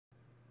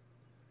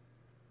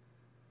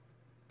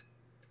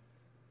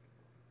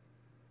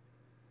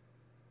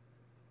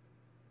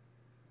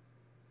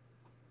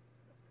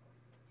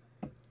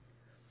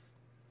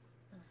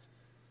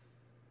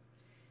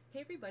Hey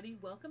everybody,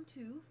 welcome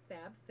to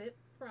FabFit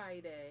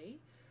Friday.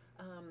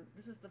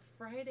 This is the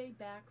Friday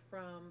back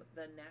from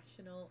the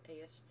National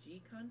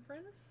ASG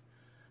Conference.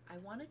 I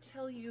want to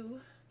tell you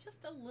just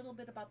a little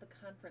bit about the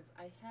conference.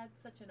 I had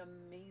such an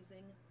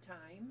amazing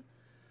time.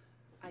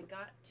 I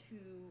got to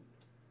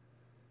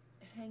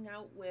hang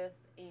out with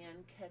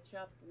and catch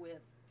up with,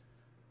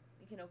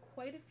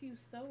 quite a few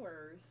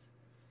sewers.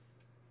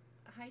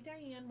 Hi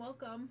Diane,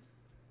 welcome.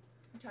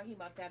 I'm talking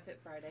about FabFit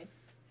Friday.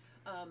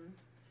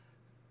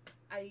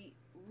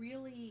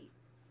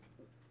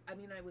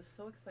 I was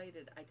so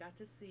excited. I got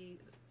to see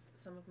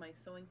some of my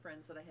sewing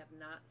friends that I have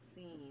not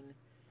seen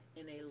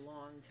in a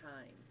long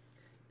time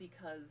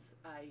because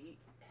I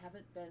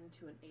haven't been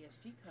to an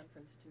ASG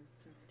conference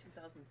since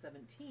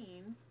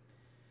 2017,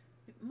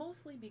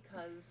 mostly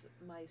because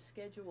my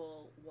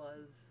schedule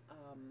was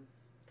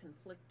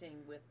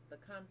conflicting with the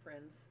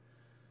conference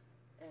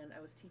and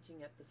I was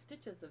teaching at the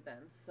Stitches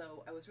event.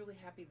 So I was really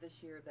happy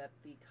this year that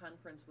the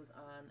conference was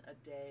on a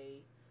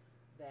day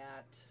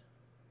that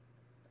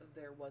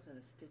there wasn't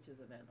a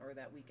Stitches event, or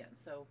that weekend.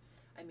 So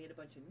I made a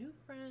bunch of new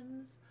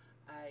friends,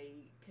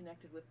 I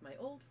connected with my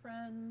old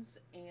friends,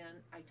 and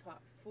I taught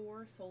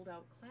 4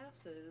 sold-out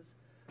classes,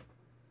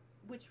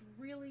 which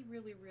really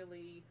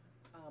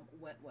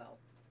went well.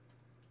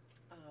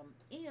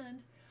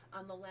 And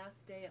on the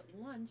last day at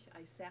lunch,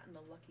 I sat in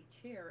the lucky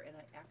chair and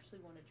I actually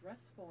won a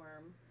dress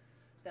form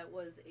that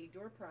was a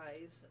door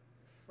prize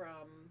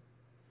from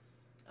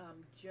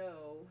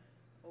Joe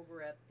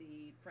over at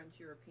the French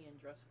European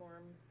Dress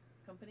Form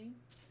Company.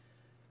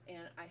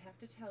 And I have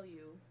to tell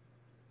you,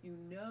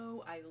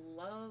 I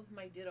love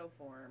my ditto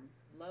form.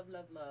 Love.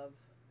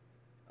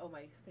 Oh,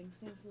 my thing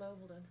seems low.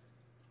 Hold on.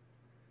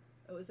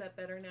 Oh, is that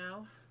better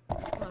now?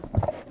 I lost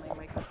my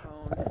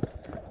microphone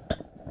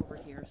over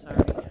here, sorry.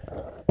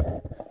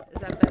 Is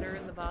that better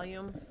in the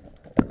volume?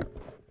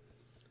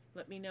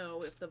 Let me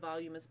know if the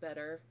volume is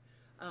better.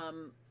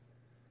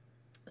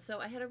 So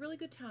I had a really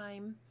good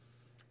time.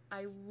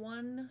 I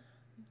won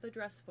the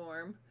dress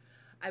form.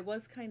 I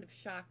was kind of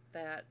shocked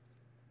that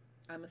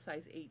I'm a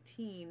size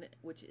 18,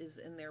 which is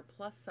in their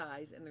plus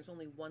size, and there's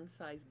only one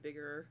size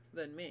bigger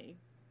than me.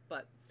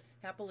 But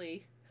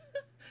happily,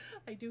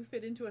 I do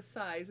fit into a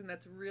size, and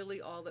that's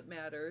really all that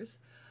matters.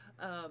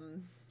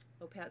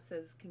 Pat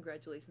says,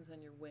 congratulations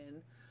on your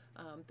win.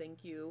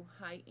 Thank you.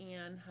 Hi,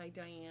 Anne. Hi,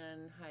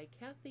 Diane. Hi,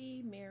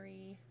 Kathy,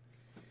 Mary.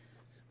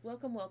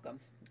 Welcome.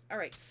 All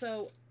right,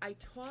 so I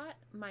taught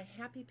my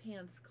Happy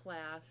Pants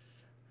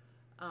class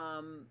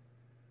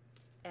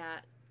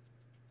at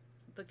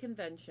the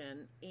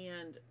convention,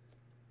 and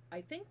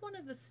I think one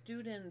of the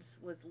students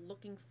was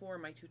looking for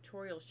my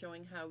tutorial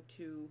showing how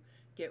to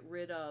get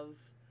rid of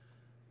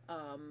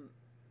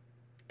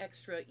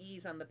extra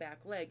ease on the back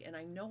leg, and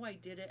I know I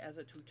did it as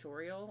a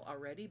tutorial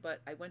already,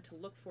 but I went to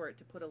look for it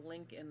to put a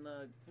link in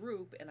the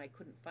group and I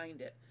couldn't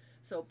find it.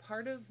 So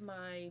part of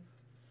my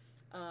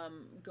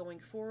going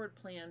forward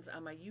plans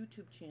on my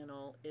YouTube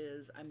channel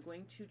is I'm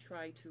going to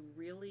try to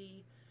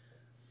really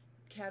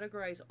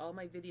categorize all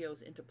my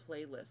videos into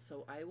playlists.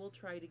 So I will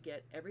try to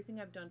get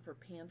everything I've done for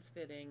pants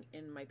fitting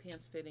in my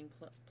pants fitting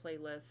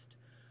playlist,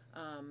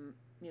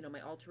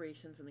 my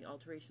alterations in the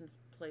alterations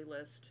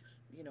playlist,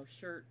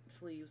 shirt,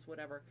 sleeves,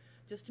 whatever,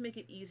 just to make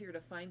it easier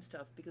to find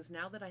stuff, because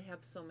now that I have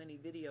so many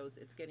videos,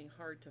 it's getting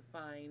hard to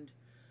find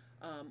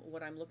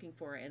what I'm looking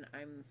for, and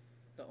I'm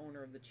the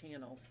owner of the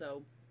channel.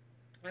 So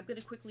I'm going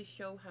to quickly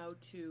show how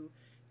to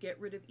get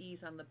rid of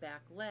ease on the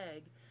back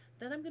leg.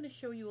 Then I'm going to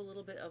show you a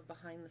little bit of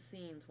behind the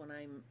scenes when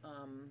I'm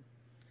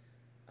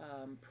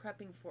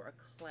prepping for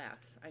a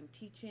class. I'm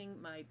teaching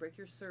my Break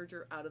Your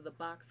Serger Out of the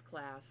Box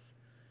class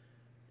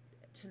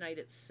tonight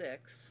at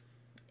 6.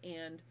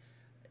 And,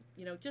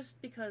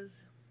 just because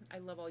I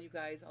love all you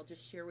guys, I'll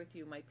just share with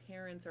you, my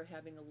parents are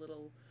having a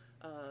little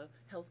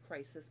health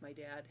crisis. My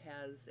dad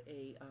has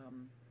he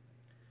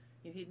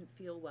didn't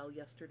feel well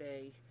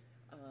yesterday,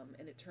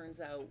 and it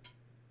turns out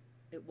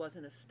it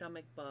wasn't a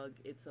stomach bug,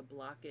 it's a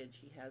blockage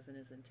he has in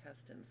his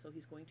intestines. So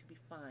he's going to be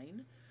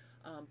fine,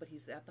 but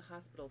he's at the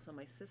hospital. So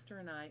my sister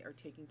and I are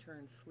taking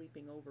turns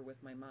sleeping over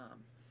with my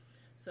mom.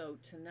 So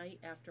tonight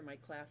after my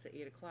class at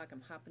 8 o'clock,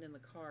 I'm hopping in the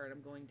car and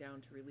I'm going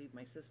down to relieve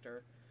my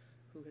sister,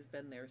 who has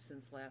been there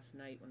since last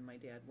night when my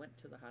dad went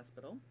to the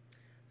hospital.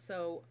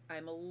 So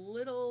I'm a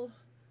little,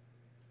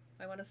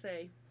 I want to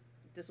say,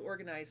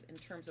 disorganized in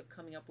terms of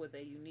coming up with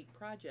a unique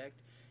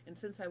project. And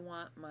since I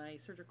want my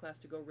serger class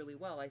to go really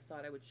well, I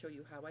thought I would show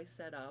you how I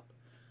set up.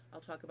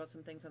 I'll talk about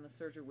some things on the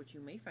serger which you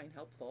may find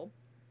helpful.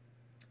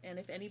 And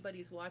if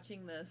anybody's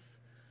watching this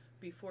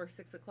before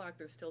 6 o'clock,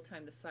 there's still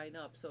time to sign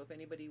up. So if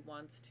anybody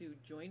wants to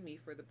join me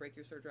for the Break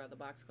Your Serger Out of the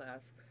Box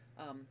class,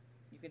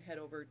 you can head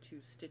over to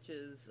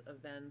Stitches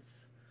events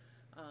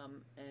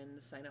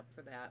and sign up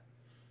for that.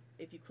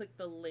 If you click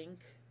the link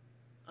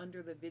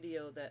under the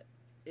video that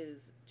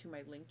is to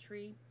my link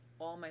tree,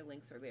 all my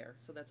links are there.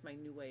 So that's my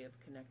new way of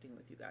connecting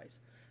with you guys.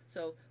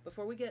 So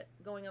before we get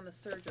going on the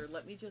serger,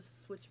 let me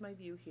just switch my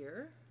view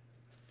here.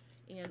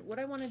 And what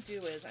I want to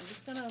do is I'm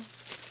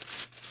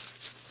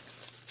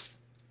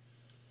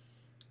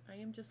I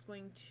am just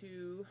going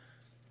to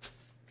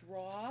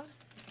draw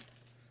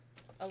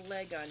a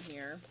leg on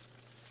here.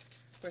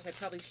 Of course, I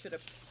probably should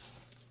have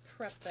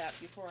prepped that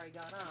before I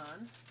got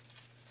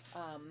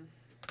on.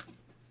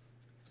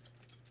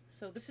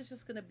 So this is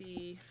just going to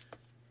be,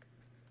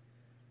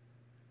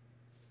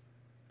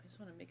 I just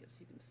want to make it so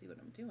you can see what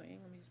I'm doing.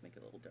 Let me just make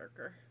it a little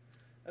darker.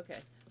 Okay,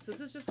 so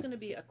this is just going to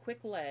be a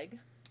quick leg.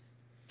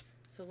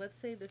 So let's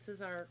say this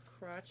is our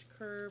crotch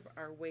curve,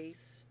 our waist,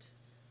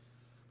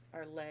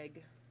 our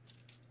leg,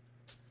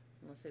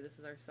 and let's say this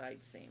is our side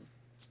seam.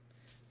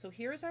 So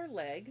here's our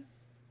leg.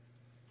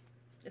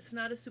 It's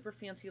not a super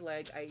fancy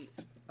leg.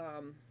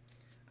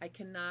 I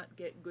cannot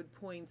get good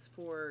points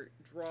for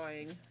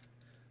drawing.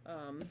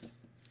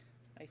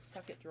 I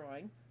suck at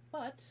drawing,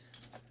 but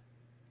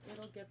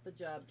it'll get the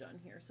job done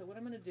here. So what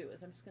I'm going to do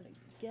is I'm just going to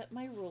get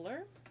my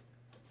ruler,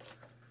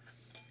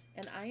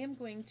 and I am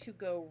going to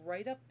go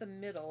right up the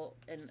middle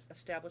and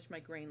establish my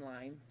grain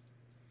line.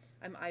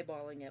 I'm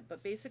eyeballing it,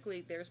 but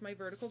basically there's my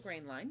vertical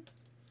grain line.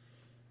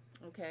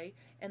 Okay,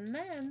 and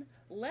then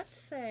let's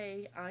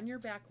say on your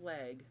back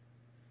leg,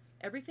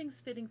 everything's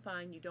fitting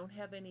fine. You don't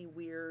have any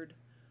weird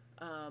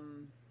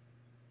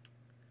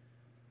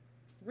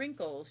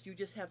wrinkles. You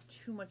just have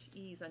too much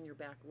ease on your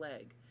back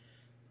leg.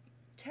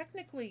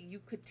 Technically,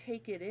 you could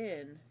take it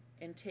in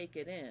and take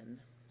it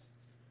in,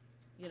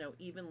 you know,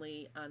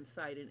 evenly on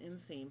side and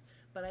inseam.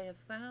 But I have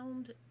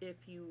found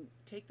if you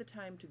take the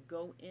time to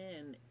go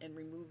in and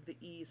remove the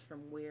ease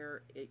from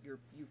where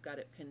you've got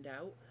it pinned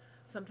out,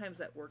 sometimes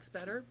that works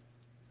better.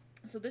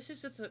 So this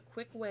is just a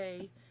quick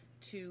way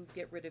to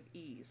get rid of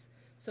ease.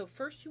 So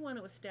first you want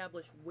to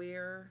establish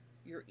where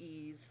your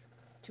ease,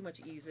 too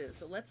much ease is.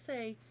 So let's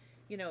say,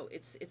 you know,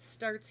 it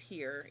starts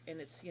here and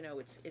it's, you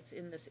know, it's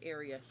in this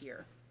area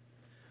here.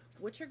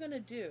 What you're going to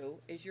do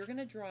is you're going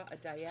to draw a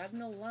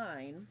diagonal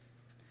line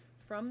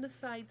from the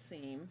side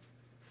seam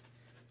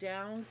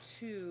down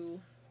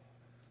to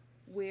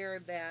where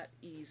that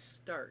ease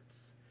starts.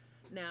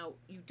 Now,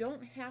 you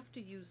don't have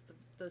to use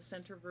the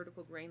center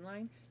vertical grain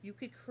line. You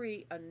could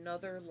create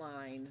another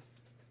line.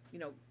 You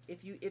know,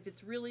 if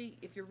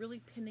you're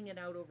really pinning it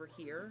out over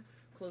here,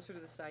 closer to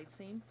the side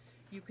seam,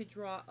 you could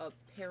draw a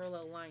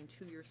parallel line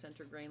to your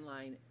center grain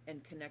line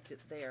and connect it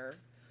there.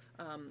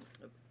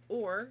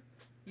 Or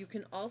you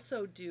can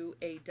also do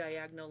a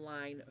diagonal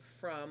line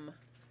from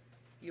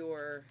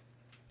your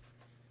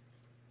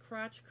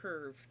crotch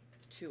curve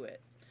to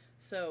it.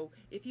 So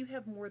if you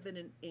have more than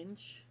an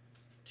inch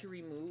to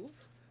remove,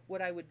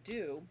 what I would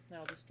do, now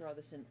I'll just draw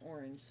this in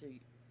orange so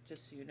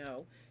just so you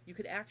know, you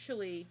could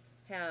actually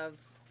have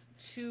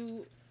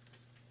two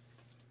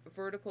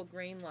vertical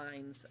grain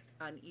lines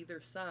on either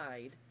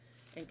side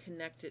and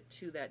connect it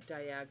to that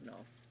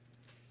diagonal.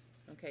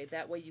 Okay,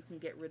 that way you can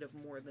get rid of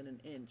more than an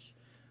inch.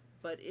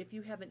 But if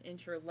you have an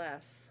inch or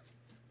less,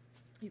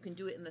 you can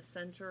do it in the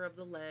center of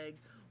the leg,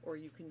 or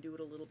you can do it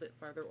a little bit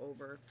farther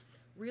over.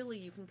 Really,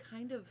 you can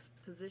kind of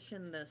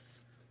position this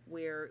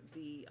where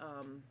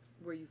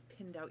where you've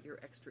pinned out your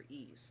extra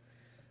ease.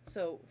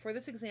 So for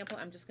this example,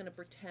 I'm just going to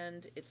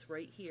pretend it's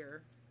right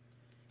here,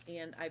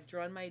 and I've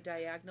drawn my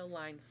diagonal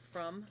line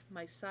from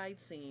my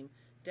side seam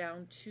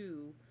down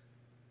to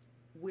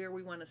where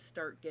we want to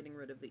start getting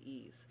rid of the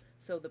ease.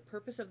 So the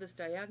purpose of this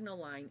diagonal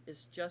line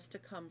is just to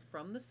come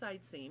from the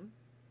side seam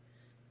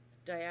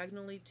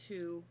diagonally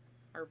to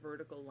our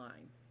vertical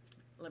line.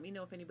 Let me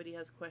know if anybody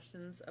has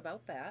questions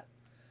about that.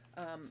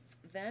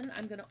 Then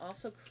I'm going to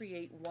also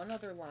create one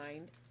other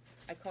line.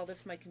 I call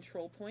this my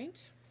control point.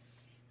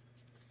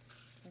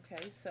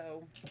 Okay,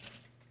 so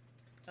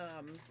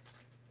I'm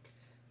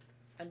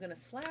going to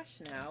slash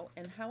now,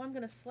 and how I'm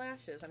going to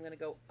slash is I'm going to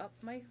go up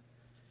my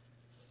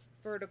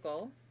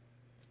vertical,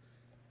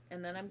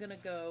 and then I'm going to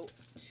go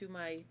to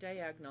my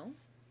diagonal,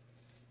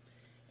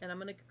 and I'm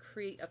going to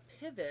create a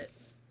pivot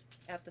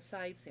at the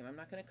side seam. I'm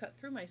not going to cut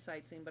through my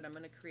side seam, but I'm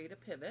going to create a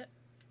pivot.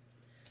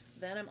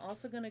 Then I'm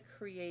also going to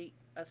create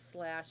a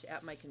slash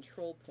at my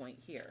control point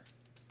here.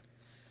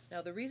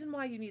 Now the reason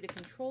why you need a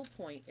control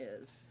point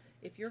is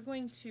if you're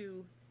going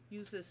to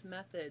use this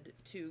method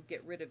to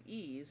get rid of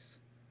ease,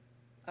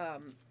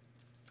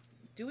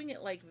 doing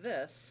it like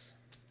this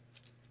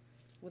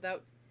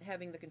without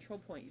having the control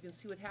point, you can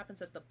see what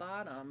happens at the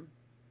bottom.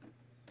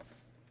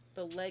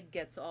 The leg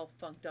gets all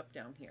funked up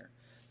down here.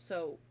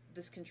 So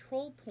this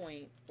control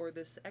point, or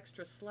this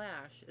extra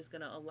slash, is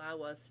going to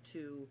allow us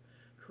to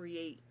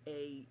create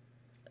a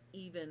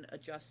even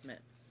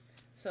adjustment.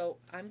 So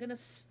I'm gonna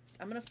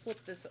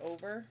flip this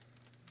over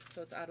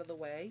so it's out of the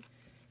way,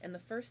 and the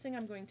first thing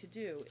I'm going to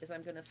do is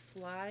I'm going to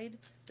slide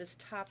this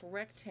top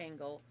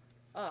rectangle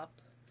up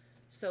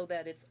so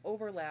that it's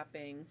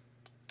overlapping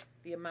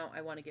the amount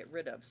I want to get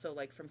rid of. So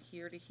like from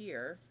here to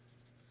here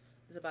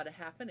is about a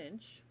 ½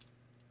 inch.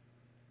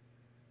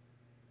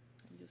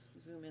 Let me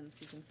just zoom in so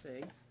you can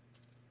see.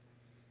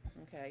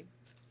 Okay,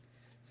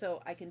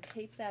 so I can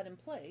tape that in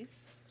place.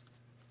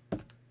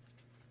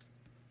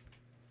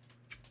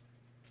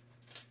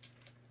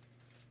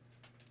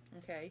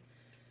 Okay,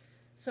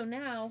 so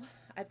now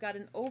I've got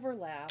an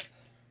overlap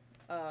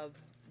of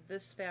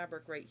this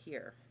fabric right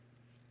here.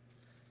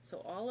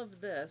 So all of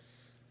this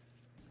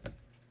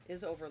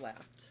is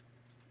overlapped.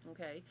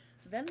 Okay,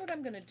 then what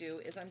I'm going to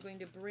do is I'm going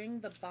to bring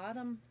the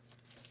bottom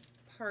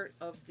part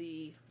of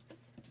the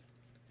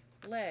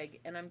leg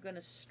and I'm going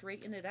to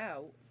straighten it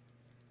out,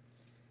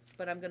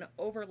 but I'm going to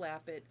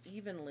overlap it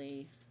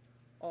evenly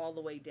all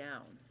the way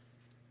down.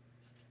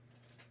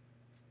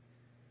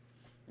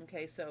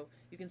 Okay, so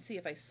you can see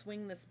if I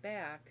swing this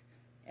back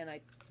and I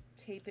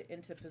tape it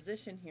into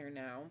position here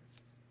now,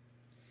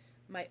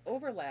 my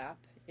overlap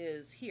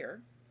is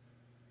here.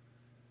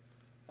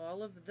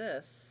 All of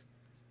this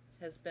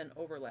has been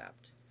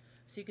overlapped.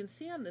 So you can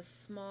see on this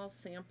small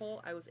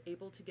sample, I was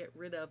able to get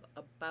rid of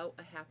about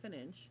a ½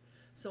 inch.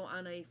 So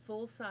on a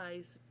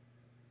full-size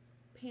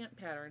pant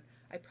pattern,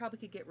 I probably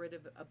could get rid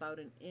of about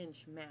an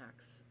inch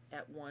max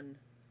at one,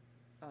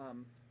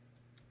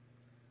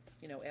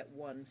 you know, at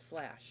one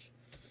slash.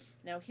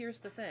 Now here's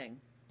the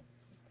thing.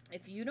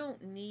 If you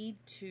don't need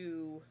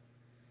to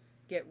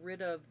get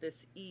rid of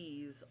this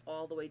ease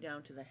all the way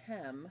down to the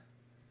hem,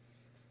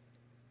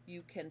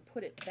 you can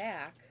put it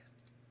back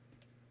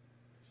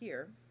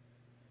here.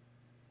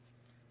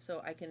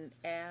 So I can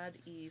add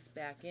ease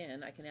back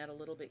in. I can add a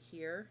little bit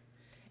here.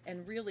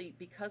 And really,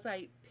 because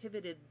I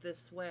pivoted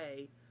this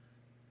way,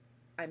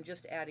 I'm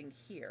just adding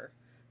here.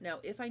 Now,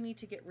 if I need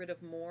to get rid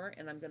of more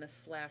and I'm going to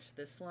slash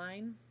this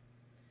line,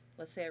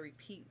 let's say I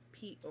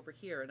repeat over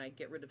here and I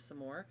get rid of some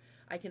more,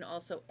 I can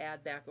also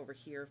add back over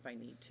here if I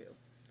need to.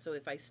 So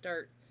if I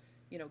start,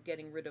 you know,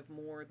 getting rid of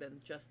more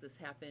than just this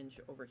 ½ inch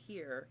over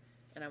here,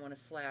 and I want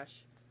to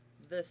slash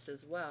this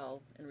as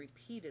well and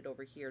repeat it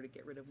over here to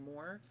get rid of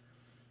more,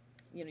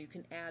 you know, you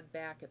can add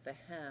back at the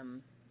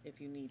hem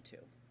if you need to.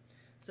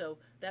 So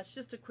that's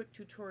just a quick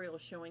tutorial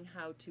showing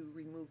how to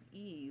remove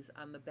ease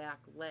on the back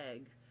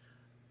leg,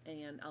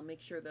 and I'll make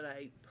sure that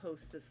I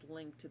post this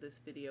link to this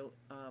video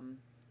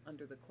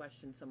under the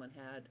question someone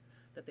had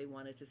that they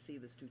wanted to see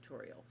this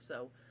tutorial.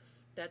 So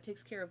that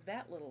takes care of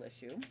that little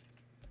issue.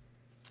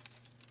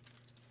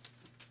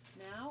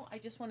 Now I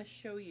just want to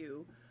show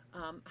you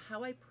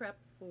how I prep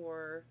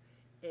for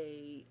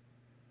a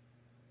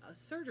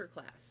serger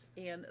class.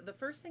 And the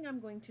first thing I'm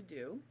going to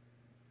do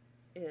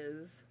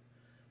is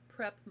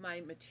prep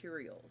my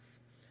materials.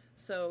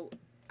 So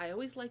I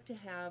always like to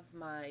have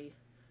my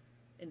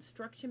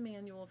instruction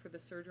manual for the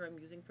serger I'm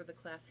using for the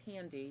class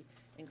handy,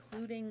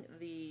 including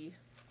the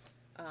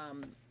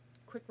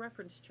quick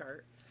reference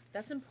chart.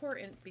 That's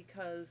important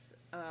because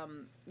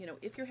you know,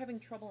 if you're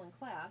having trouble in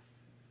class,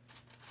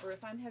 or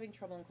if I'm having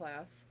trouble in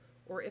class,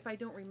 or if I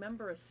don't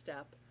remember a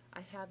step,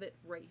 I have it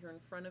right here in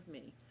front of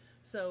me.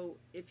 So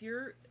if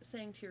you're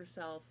saying to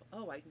yourself,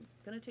 oh, I'm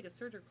going to take a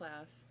serger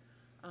class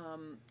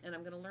and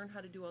I'm going to learn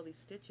how to do all these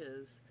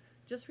stitches,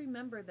 just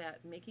remember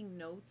that making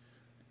notes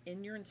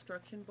in your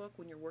instruction book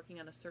when you're working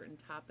on a certain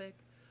topic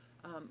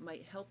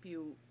might help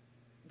you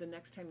the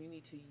next time you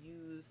need to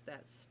use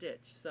that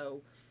stitch.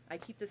 So I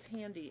keep this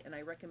handy, and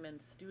I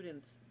recommend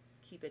students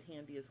keep it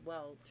handy as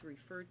well to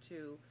refer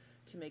to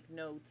make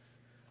notes,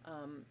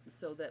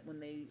 so that when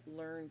they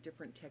learn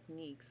different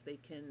techniques, they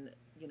can,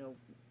 you know,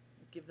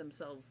 give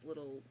themselves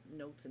little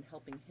notes and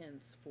helping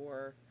hints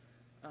for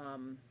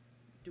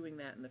doing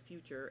that in the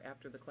future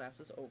after the class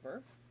is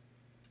over.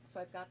 So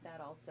I've got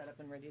that all set up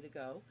and ready to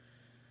go.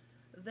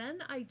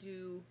 Then I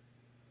do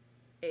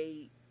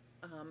a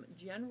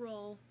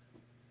general,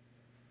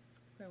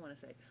 what do I want to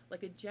say,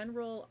 like a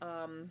general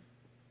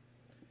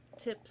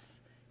tips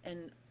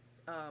and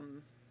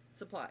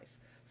supplies.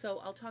 So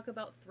I'll talk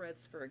about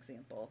threads, for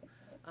example.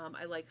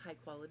 I like high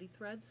quality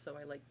threads, so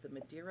I like the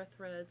Madeira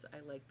threads, I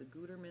like the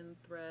Gutermann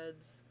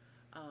threads.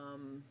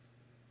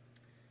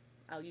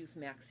 I'll use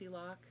Maxi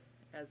Lock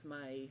as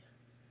my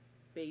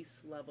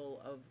base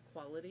level of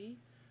quality.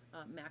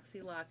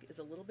 Maxi Lock is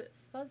a little bit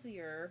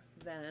fuzzier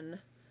than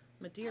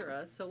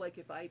Madeira, so like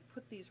if I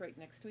put these right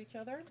next to each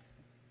other,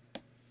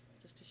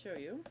 just to show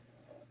you,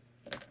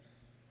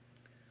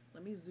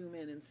 let me zoom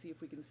in and see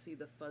if we can see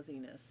the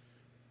fuzziness.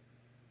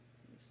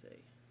 Let me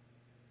see.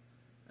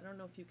 I don't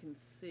know if you can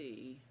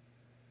see,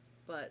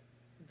 but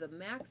the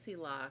Maxi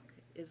Lock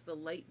is the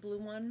light blue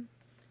one,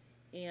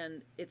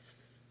 and it's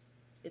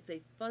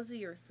a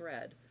fuzzier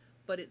thread,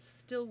 but it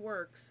still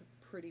works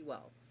pretty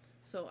well.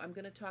 So I'm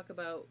going to talk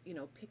about, you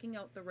know, picking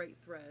out the right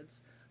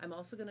threads. I'm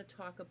also going to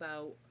talk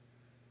about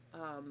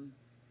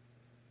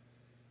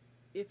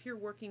if you're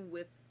working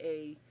with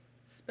a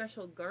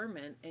special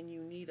garment and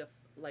you need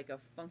like a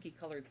funky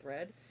colored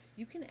thread,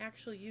 you can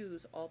actually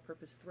use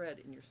all-purpose thread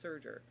in your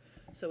serger.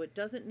 So it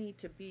doesn't need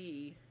to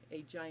be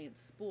a giant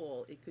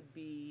spool. It could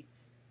be,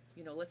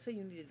 you know, let's say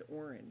you needed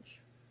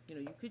orange. You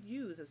know, you could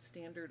use a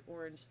standard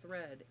orange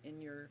thread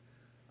in your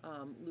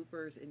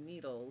loopers and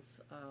needles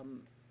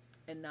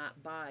and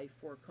not buy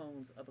 4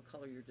 cones of a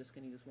color you're just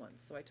going to use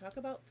once. So I talk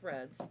about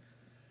threads.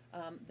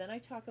 Then I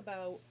talk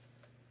about,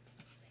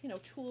 you know,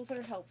 tools that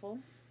are helpful.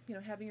 You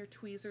know, having your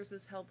tweezers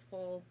is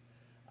helpful.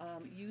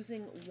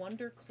 Using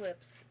Wonder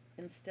Clips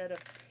instead of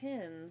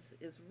pins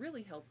is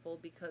really helpful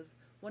because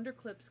Wonder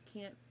Clips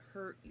can't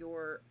hurt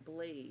your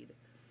blade.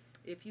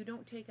 If you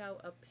don't take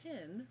out a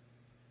pin,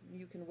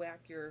 you can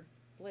whack your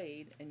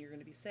blade, and you're going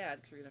to be sad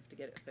because you're going to have to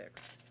get it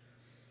fixed.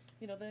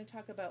 You know, then I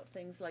talk about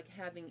things like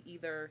having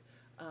either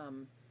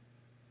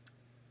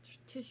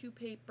tissue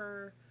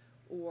paper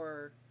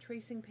or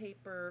tracing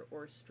paper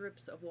or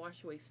strips of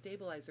wash away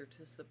stabilizer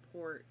to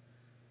support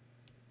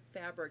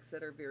fabrics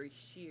that are very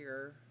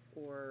sheer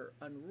or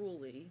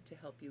unruly to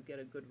help you get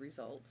a good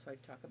result. So I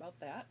talk about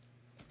that.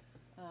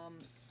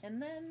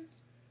 And then,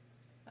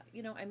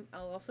 you know,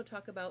 I'll also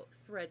talk about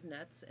thread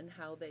nets and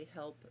how they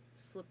help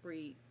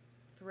slippery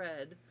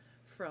thread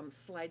from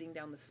sliding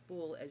down the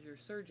spool as you're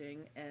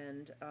serging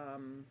and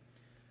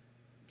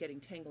getting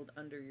tangled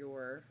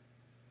under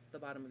the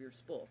bottom of your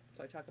spool.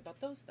 So I talk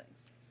about those things.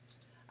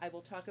 I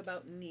will talk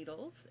about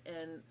needles,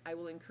 and I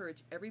will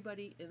encourage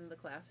everybody in the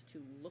class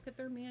to look at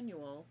their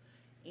manual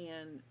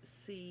and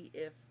see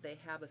if they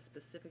have a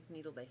specific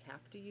needle they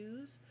have to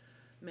use.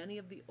 Many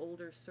of the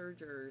older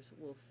sergers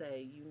will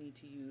say you need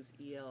to use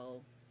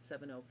EL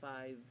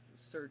 705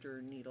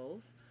 serger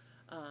needles.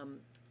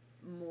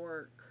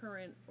 More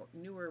current,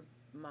 newer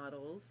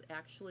models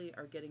actually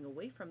are getting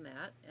away from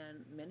that,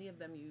 and many of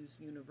them use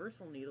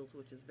universal needles,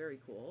 which is very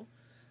cool.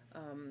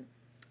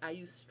 I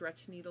use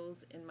stretch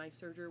needles in my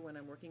serger when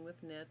I'm working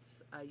with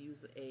knits. I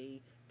use a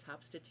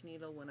top stitch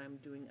needle when I'm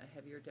doing a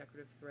heavier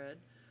decorative thread.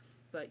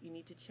 But you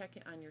need to check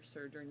it on your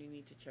serger, and you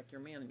need to check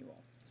your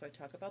manual. So I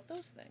talk about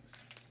those things.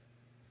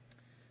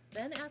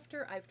 Then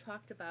after I've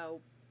talked about,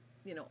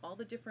 you know, all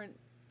the different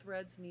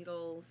threads,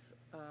 needles,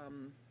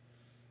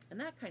 and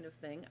that kind of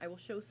thing, I will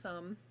show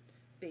some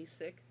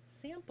basic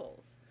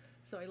samples.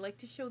 So I like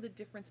to show the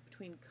difference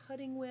between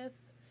cutting width.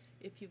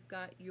 If you've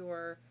got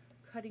your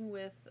cutting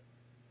width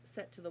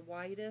set to the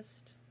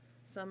widest,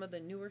 some of the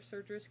newer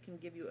sergers can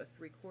give you a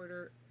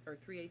 3/4 or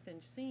 3/8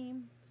 inch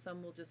seam.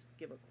 Some will just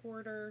give a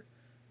 1/4,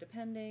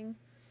 depending.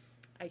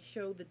 I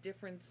show the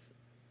difference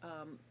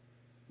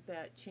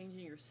that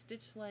changing your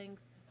stitch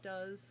length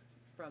does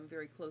from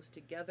very close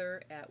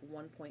together at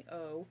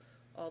 1.0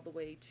 all the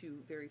way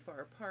to very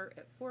far apart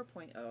at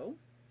 4.0.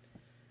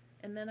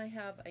 And then I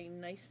have a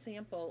nice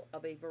sample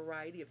of a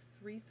variety of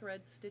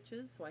 3-thread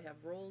stitches. So I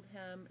have rolled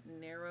hem,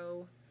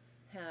 narrow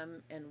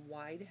hem, and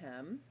wide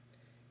hem.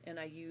 And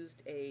I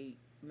used a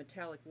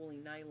metallic woolly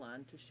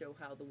nylon to show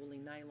how the woolly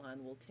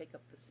nylon will take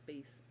up the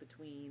space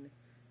between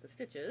the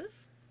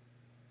stitches.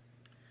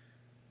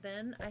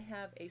 Then I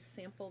have a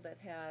sample that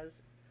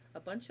has a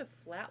bunch of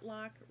flat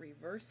lock,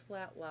 reverse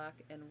flat lock,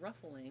 and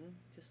ruffling,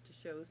 just to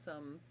show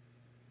some,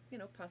 you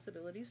know,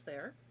 possibilities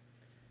there.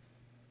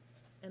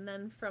 And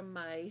then from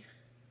my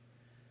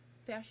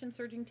fashion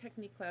serging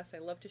technique class, I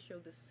love to show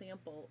this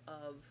sample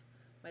of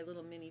my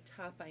little mini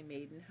top I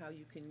made and how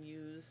you can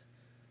use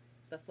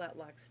the flat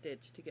lock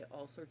stitch to get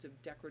all sorts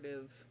of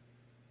decorative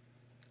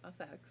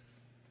effects.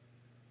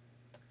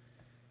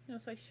 You know,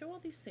 so I show all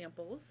these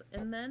samples,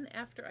 and then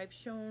after I've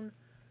shown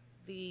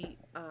the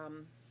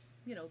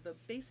you know, the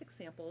basic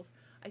samples,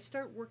 I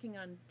start working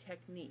on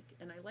technique,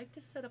 and I like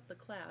to set up the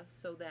class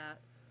so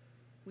that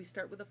we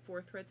start with a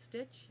 4-thread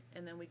stitch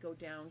and then we go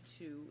down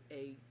to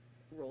a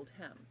rolled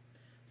hem.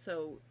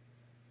 So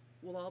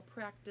we'll all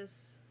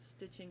practice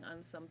stitching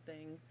on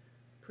something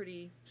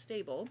pretty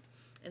stable,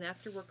 and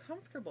after we're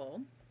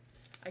comfortable,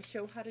 I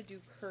show how to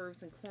do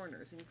curves and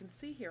corners. And you can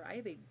see here I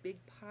have a big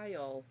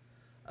pile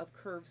of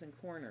curves and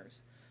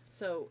corners.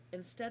 So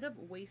instead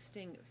of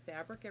wasting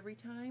fabric every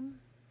time,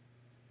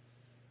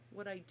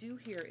 what I do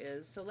here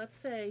is, so let's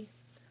say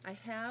I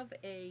have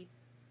a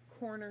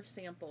corner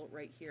sample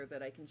right here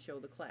that I can show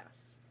the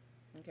class.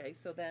 Okay,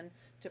 so then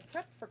to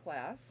prep for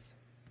class,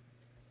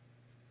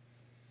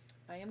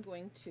 I am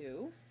going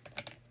to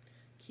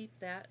keep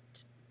that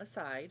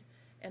aside,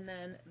 and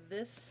then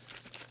this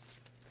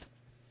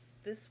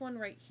one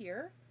right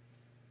here,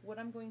 what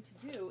I'm going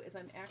to do is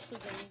I'm actually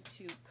going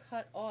to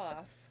cut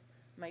off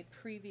my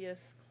previous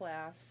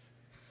class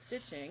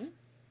stitching,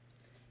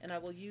 and I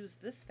will use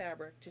this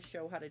fabric to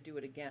show how to do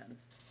it again.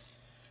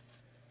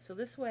 So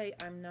this way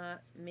I'm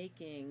not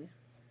making,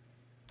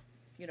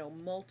 you know,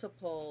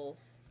 multiple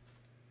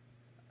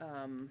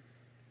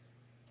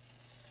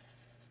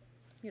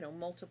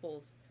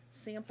multiple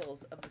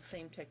samples of the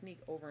same technique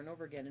over and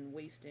over again and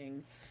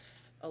wasting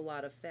a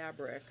lot of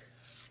fabric.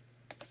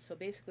 So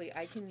basically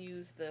I can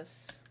use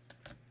this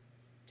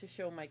to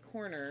show my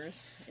corners,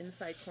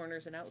 inside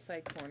corners and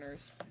outside corners,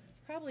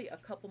 probably a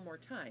couple more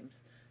times.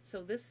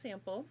 So this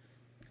sample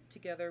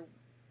together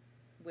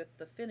with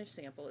the finished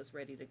sample is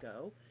ready to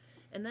go.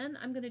 And then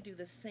I'm going to do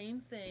the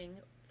same thing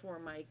for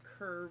my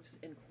curves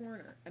and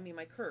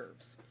my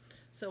curves.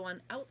 So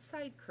on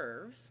outside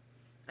curves,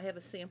 I have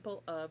a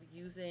sample of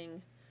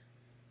using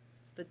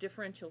the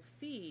differential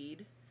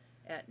feed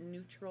at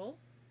neutral.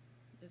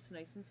 It's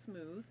nice and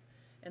smooth.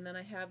 And then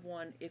I have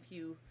one, if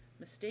you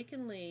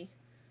mistakenly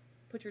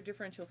put your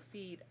differential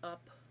feed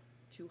up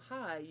too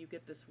high, you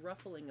get this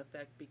ruffling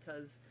effect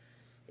because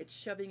it's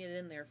shoving it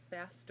in there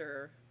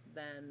faster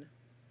than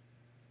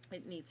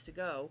it needs to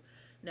go.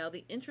 Now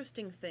the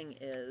interesting thing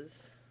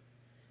is,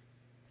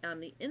 on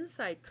the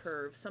inside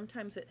curve,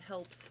 sometimes it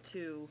helps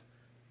to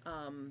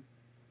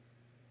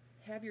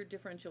have your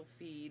differential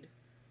feed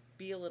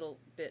be a little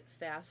bit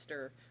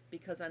faster,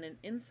 because on an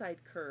inside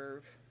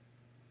curve,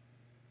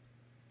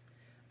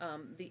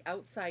 the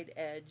outside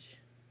edge,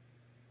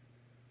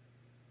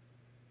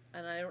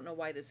 and I don't know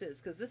why this is,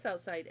 because this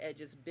outside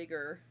edge is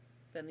bigger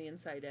than the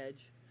inside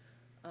edge.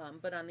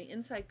 But on the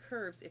inside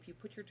curves, if you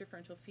put your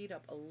differential feed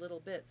up a little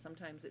bit,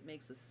 sometimes it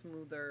makes a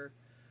smoother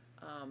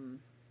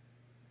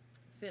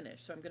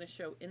finish. So I'm going to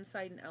show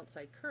inside and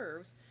outside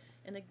curves.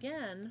 And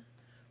again,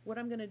 what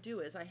I'm going to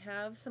do is I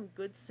have some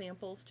good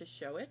samples to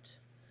show it.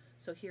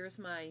 So here's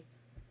my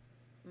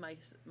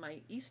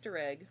Easter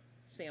egg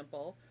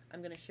sample. I'm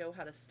going to show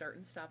how to start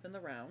and stop in the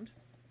round.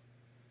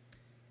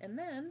 And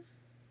then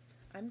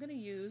I'm going to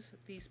use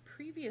these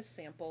previous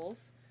samples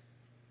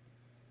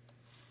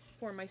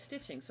for my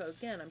stitching. So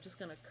again, I'm just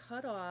going to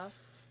cut off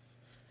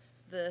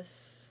this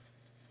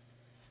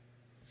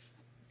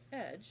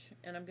edge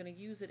and I'm going to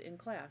use it in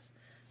class.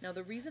 Now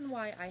the reason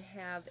why I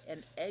have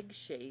an egg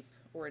shape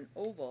or an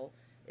oval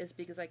is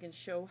because I can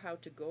show how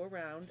to go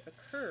around a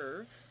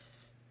curve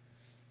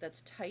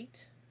that's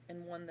tight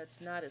and one that's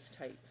not as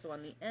tight. So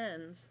on the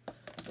ends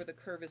where the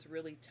curve is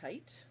really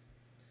tight,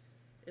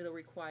 it'll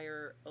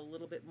require a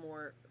little bit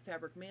more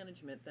fabric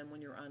management than when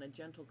you're on a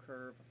gentle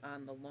curve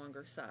on the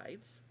longer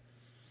sides.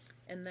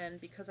 And then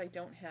because I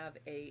don't have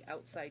a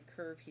outside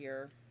curve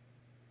here,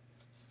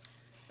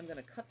 I'm going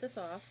to cut this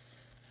off,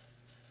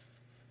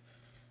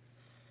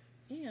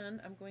 and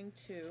I'm going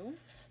to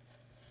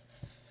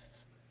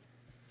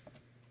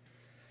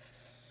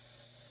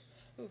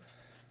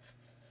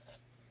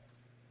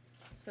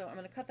so I'm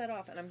going to cut that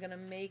off, and I'm going to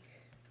make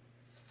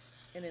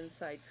an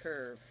inside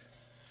curve.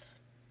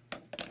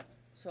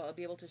 So I'll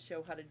be able to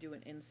show how to do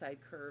an inside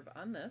curve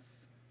on this.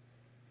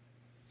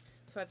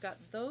 So I've got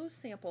those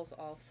samples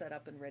all set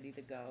up and ready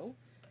to go.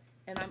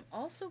 And I'm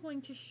also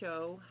going to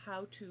show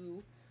how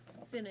to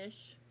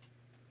finish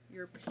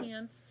your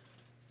pants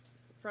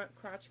front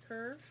crotch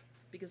curve,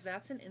 because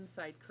that's an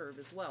inside curve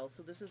as well.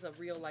 So this is a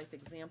real life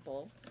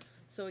example.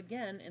 So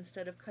again,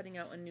 instead of cutting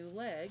out a new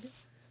leg,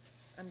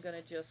 I'm going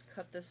to just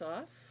cut this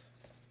off.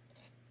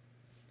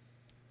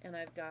 And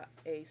I've got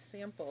a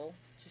sample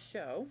to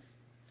show.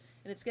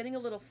 And it's getting a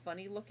little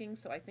funny looking,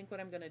 so I think what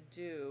I'm going to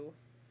do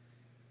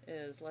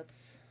is let's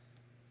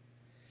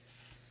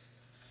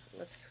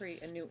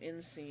create a new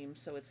inseam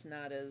so it's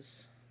not as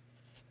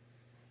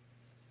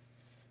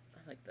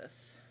like this.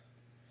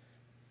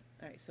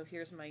 Alright, so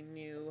here's my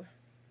new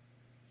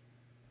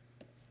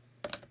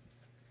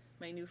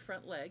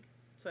front leg.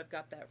 So I've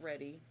got that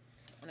ready,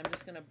 and I'm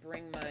just going to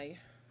bring my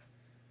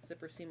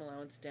zipper seam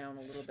allowance down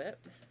a little bit.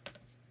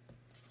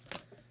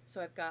 So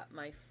I've got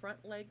my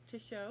front leg to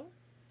show,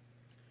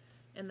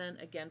 and then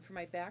again for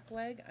my back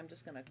leg, I'm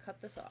just going to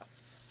cut this off.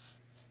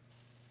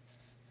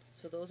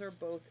 So those are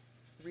both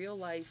real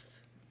life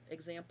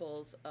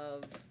examples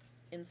of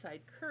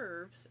inside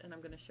curves, and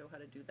I'm going to show how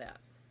to do that.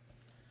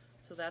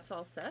 So that's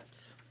all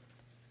set.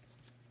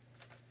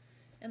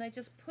 And I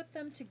just put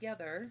them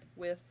together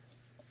with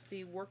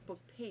the workbook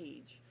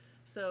page.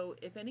 So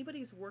if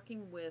anybody's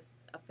working with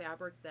a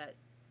fabric that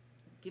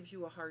gives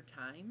you a hard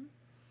time,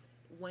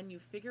 when you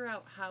figure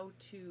out how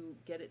to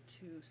get it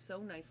to sew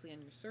nicely on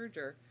your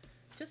serger,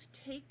 just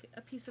take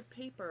a piece of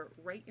paper,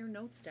 write your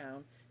notes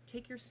down,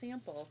 take your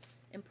sample,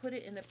 and put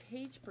it in a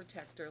page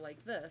protector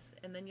like this,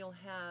 and then you'll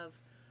have,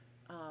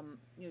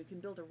 you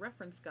can build a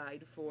reference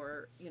guide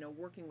for,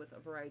 working with a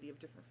variety of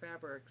different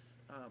fabrics.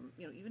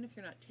 Even if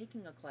you're not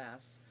taking a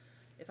class,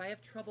 if I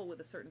have trouble with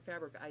a certain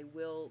fabric, I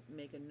will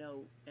make a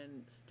note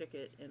and stick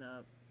it in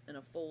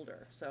a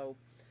folder. So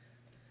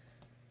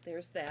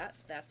there's that.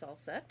 That's all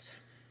set.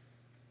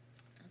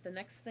 The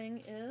next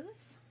thing is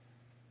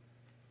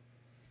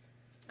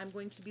I'm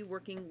going to be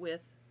working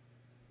with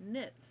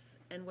knits.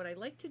 And what I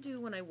like to do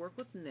when I work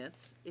with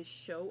knits is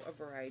show a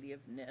variety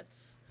of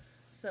knits.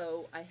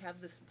 So I have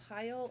this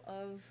pile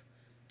of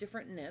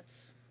different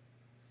knits.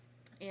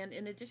 And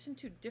in addition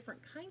to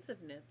different kinds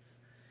of knits,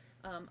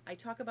 I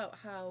talk about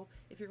how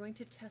if you're going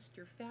to test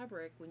your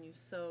fabric when you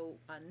sew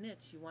on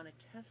knits, you want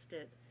to test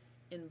it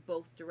in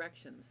both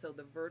directions. So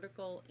the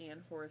vertical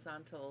and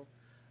horizontal,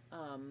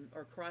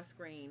 or cross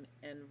grain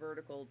and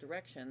vertical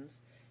directions.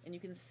 And you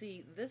can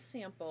see this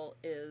sample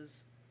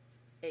is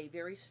a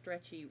very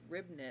stretchy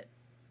rib knit,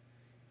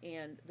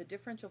 and the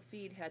differential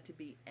feed had to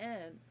be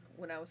N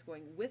when I was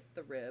going with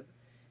the rib,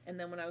 and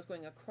then when I was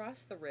going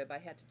across the rib I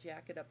had to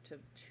jack it up to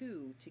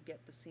 2 to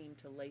get the seam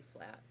to lay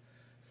flat.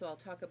 So I'll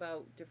talk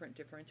about different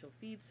differential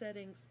feed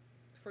settings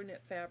for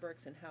knit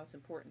fabrics and how it's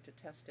important to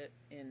test it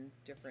in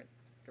different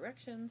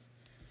directions.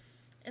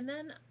 And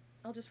then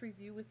I'll just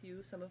review with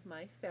you some of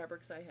my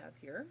fabrics I have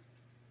here.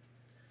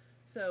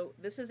 So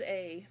this is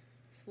a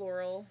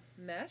floral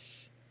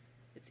mesh.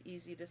 It's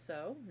easy to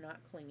sew, not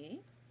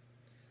clingy.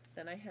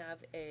 Then I have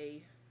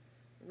a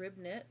rib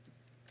knit.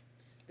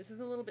 This is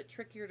a little bit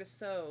trickier to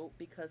sew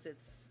because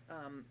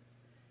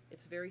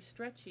it's very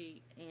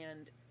stretchy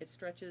and it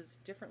stretches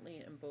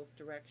differently in both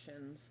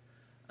directions,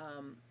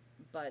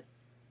 but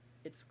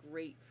it's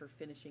great for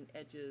finishing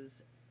edges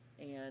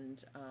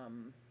and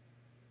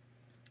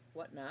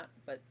whatnot,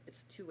 but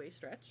it's a two-way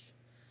stretch.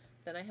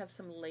 Then I have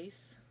some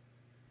lace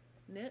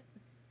knit,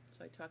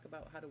 so I talk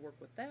about how to work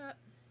with that.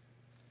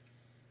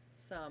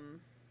 Some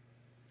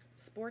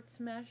sports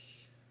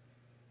mesh,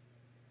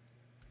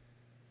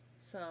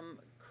 some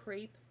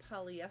crepe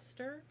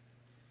polyester.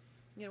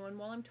 You know, and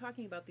while I'm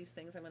talking about these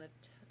things, I'm going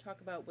to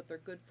talk about what they're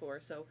good for.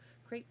 So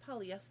crepe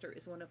polyester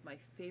is one of my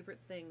favorite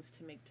things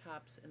to make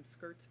tops and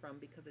skirts from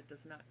because it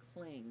does not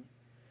cling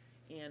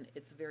and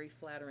it's very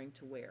flattering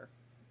to wear.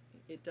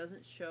 It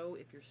doesn't show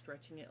if you're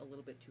stretching it a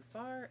little bit too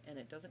far, and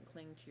it doesn't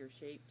cling to your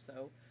shape,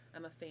 so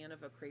I'm a fan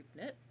of a crepe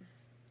knit.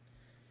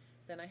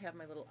 Then I have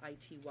my little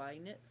ITY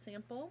knit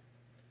sample.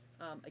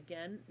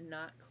 Again,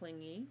 not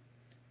clingy,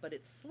 but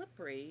it's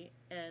slippery,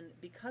 and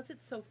because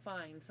it's so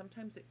fine,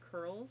 sometimes it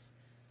curls,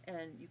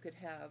 and you could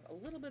have a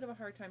little bit of a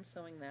hard time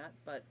sewing that,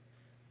 but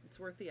it's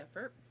worth the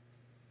effort.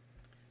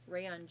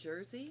 Rayon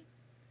jersey,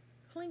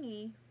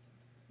 clingy,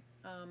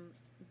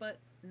 but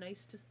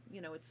nice to,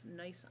 you know, it's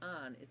nice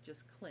on, it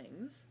just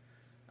clings,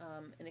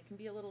 and it can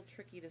be a little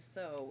tricky to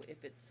sew if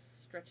it's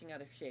stretching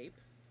out of shape.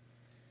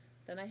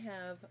 Then I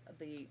have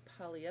the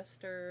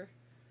polyester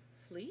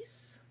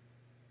fleece,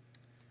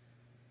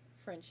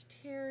 French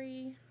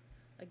terry.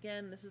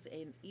 Again, this is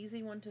an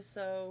easy one to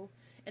sew.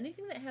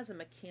 Anything that has a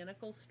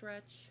mechanical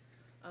stretch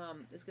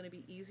is going to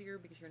be easier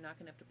because you're not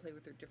going to have to play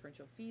with your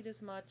differential feed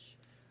as much,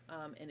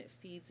 and it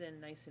feeds in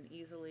nice and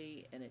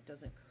easily, and it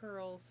doesn't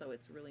curl, so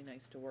it's really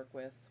nice to work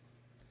with.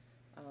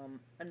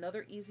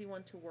 Another easy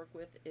one to work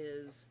with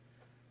is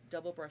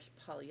double brush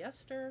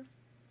polyester,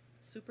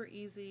 super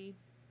easy,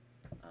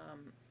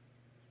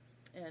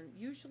 and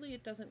usually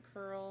it doesn't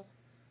curl,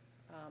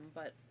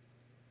 but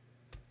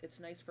it's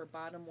nice for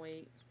bottom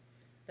weight.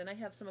 Then I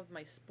have some of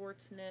my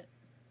sports knit,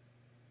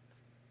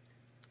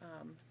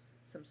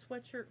 some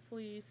sweatshirt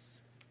fleece,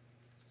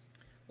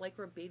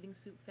 lycra bathing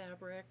suit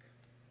fabric,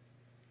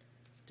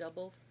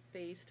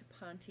 double-faced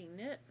Ponte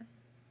knit,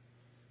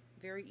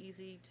 very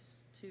easy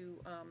to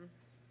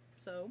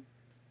sew,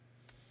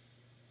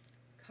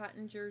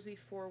 cotton jersey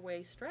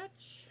 4-way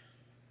stretch,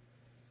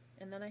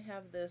 and then I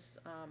have this,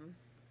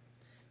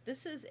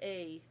 this is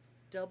a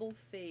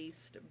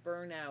double-faced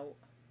burnout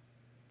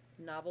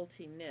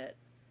novelty knit,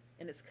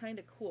 and it's kind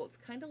of cool. It's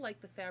kind of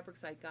like the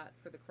fabrics I got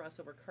for the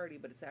crossover cardi,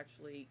 but it's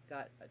actually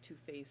got a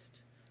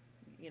two-faced,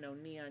 you know,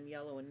 neon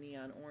yellow and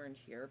neon orange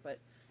here. But,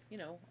 you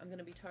know, I'm going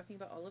to be talking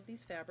about all of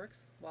these fabrics,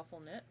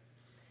 waffle knit,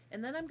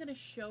 and then I'm going to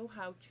show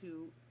how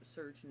to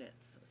serge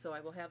knits. So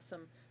I will have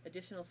some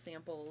additional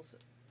samples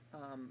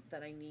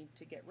that I need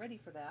to get ready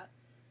for that.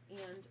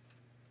 And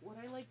what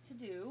I like to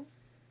do,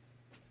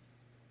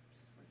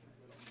 where's my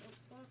little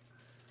notebook?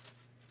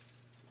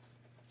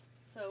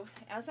 So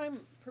as I'm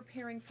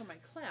preparing for my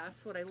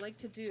class, what I like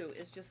to do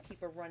is just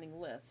keep a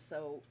running list.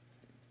 So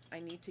I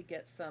need to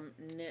get some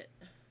knit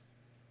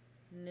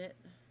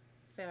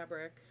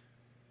fabric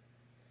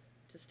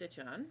to stitch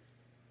on,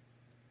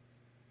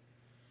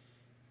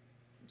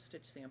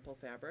 stitch sample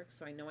fabric.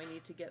 So I know I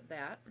need to get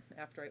that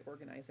after I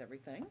organize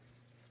everything.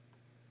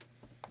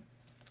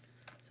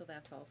 So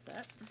that's all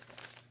set.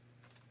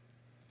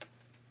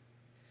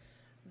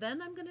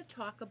 Then I'm going to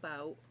talk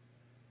about,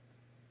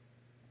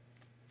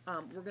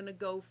 we're going to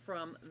go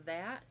from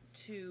that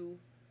to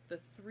the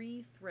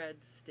 3-thread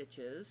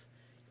stitches,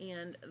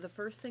 and the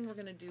first thing we're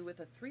going to do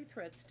with a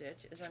 3-thread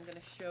stitch is I'm going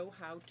to show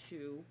how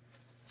to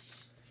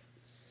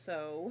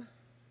sew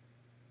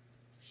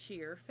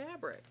sheer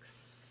fabrics,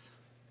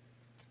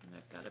 and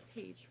I've got a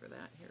page for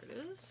that. Here it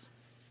is.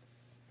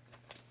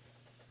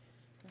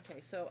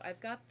 Okay, so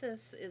I've got,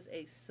 this is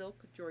a silk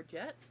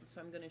georgette,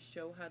 so I'm going to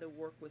show how to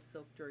work with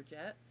silk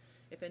georgette.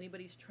 If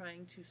anybody's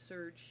trying to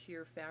serge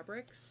sheer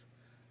fabrics,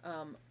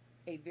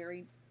 a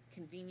very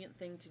convenient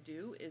thing to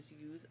do is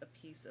use a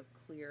piece of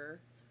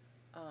clear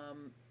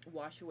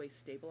wash away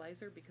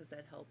stabilizer, because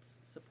that helps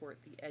support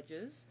the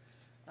edges.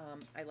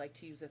 I like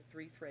to use a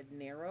 3-thread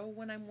narrow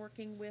when I'm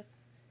working with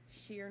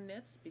sheer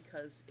knits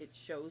because it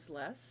shows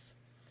less.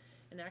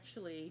 And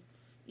actually,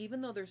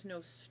 even though there's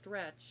no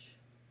stretch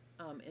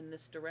in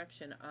this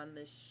direction on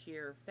this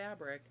sheer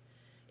fabric,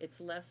 it's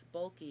less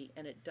bulky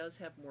and it does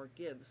have more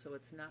give, so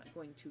it's not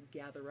going to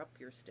gather up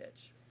your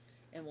stitch.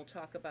 And we'll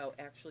talk about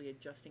actually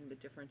adjusting the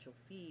differential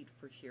feed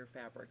for sheer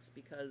fabrics,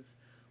 because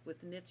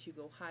with knits you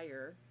go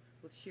higher,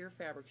 with sheer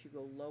fabrics you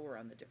go lower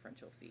on the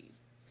differential feed.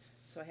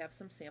 So I have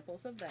some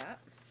samples of that,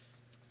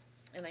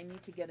 and I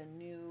need to get a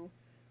new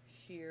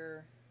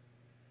sheer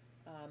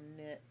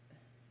knit,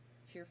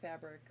 sheer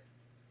fabric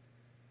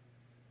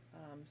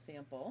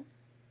sample.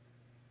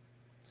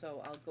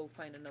 So I'll go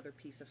find another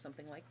piece of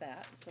something like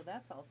that. So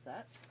that's all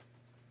set.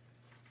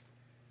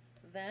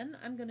 Then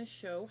I'm going to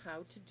show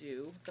how to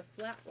do the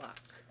flat lock.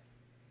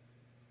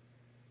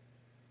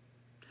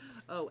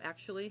 Oh,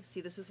 actually, see,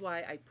 this is why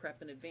I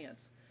prep in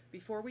advance.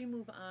 Before we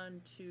move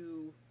on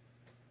to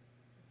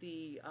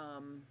the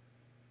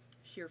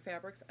sheer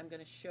fabrics, I'm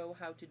going to show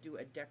how to do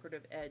a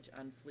decorative edge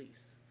on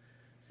fleece.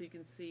 So you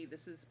can see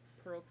this is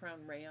Pearl Crown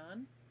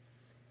rayon,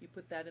 You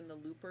put that in the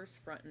loopers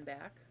front and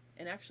back.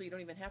 And actually you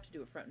don't even have to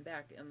do it front and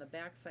back. On the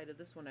back side of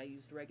this one I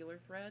used regular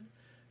thread.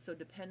 So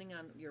depending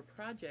on your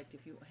project,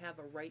 if you have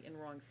a right and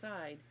wrong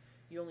side,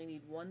 you only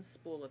need one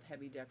spool of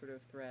heavy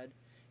decorative thread.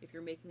 If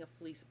you're making a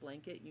fleece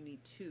blanket, you need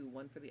two,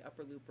 one for the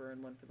upper looper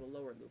and one for the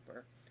lower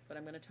looper. But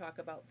I'm going to talk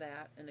about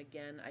that, and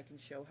again I can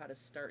show how to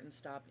start and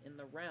stop in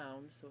the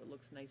round so it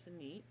looks nice and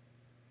neat.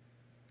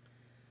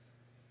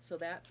 So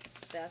that's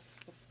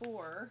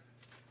before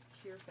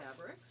sheer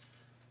fabrics.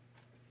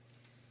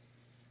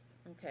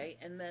 Okay,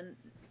 and then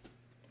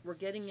we're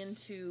getting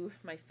into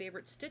my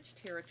favorite stitch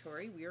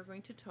territory. We are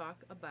going to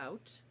talk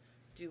about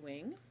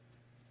doing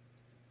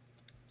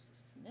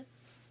knits.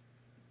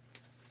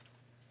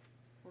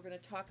 We're going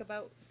to talk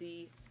about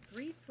the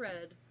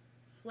 3-thread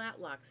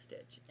flat lock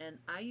stitch, and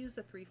I use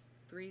the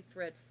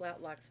three-thread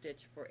flat lock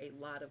stitch for a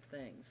lot of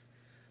things.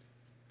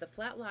 The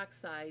flat lock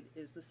side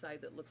is the side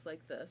that looks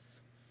like this,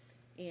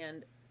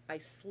 and I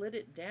slid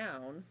it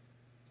down,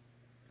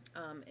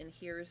 and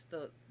here's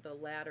the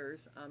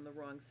ladders on the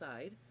wrong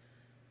side,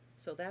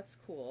 so that's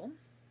cool.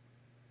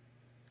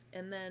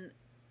 And then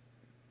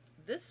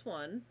this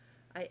one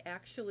I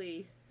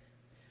actually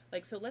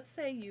like, so let's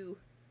say you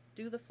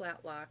do the flat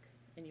lock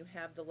and you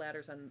have the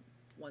ladders on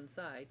one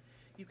side.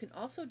 You can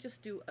also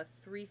just do a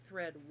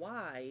 3-thread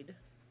wide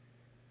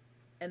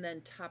and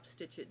then top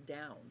stitch it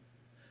down.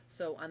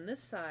 So on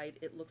this side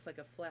it looks like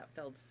a flat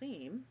felled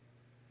seam,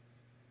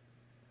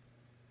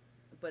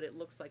 but it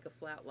looks like a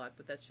flat lock,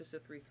 but that's just a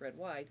 3-thread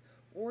wide.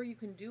 Or you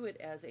can do it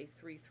as a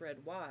 3-thread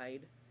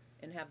wide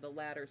and have the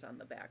ladders on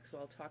the back. So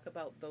I'll talk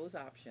about those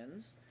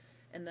options,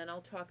 and then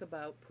I'll talk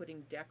about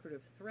putting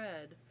decorative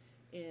thread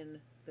in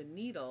the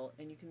needle.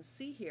 And you can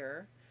see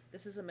here,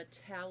 this is a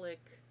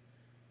metallic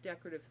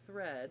decorative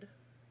thread,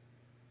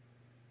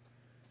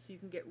 so you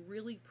can get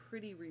really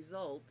pretty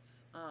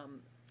results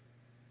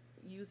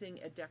using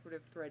a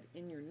decorative thread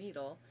in your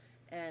needle.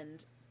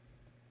 And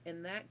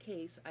in that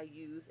case I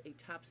use a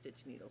top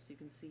stitch needle, so you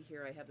can see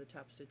here I have the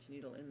top stitch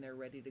needle in there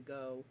ready to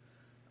go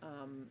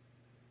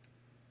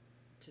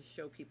to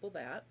show people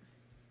that.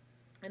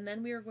 And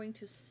then we are going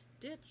to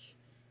stitch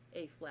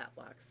a flat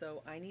lock.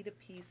 So I need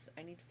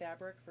I need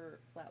fabric for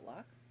flat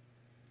lock.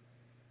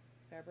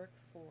 Fabric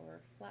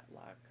for flat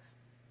lock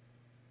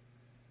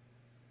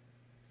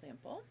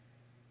sample.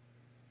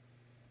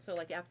 So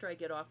like after I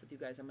get off with you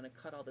guys, I'm going to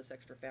cut all this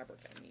extra fabric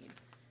I need.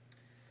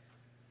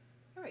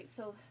 Alright,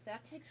 so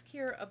that takes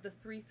care of the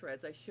 3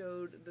 threads. I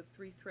showed the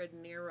 3-thread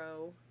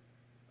narrow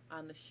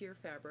on the sheer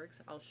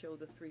fabrics. I'll show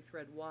the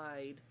 3-thread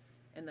wide,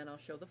 and then I'll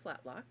show the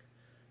flat lock.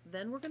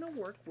 Then we're going to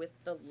work with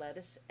the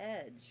lettuce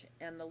edge.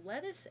 And the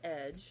lettuce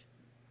edge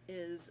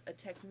is a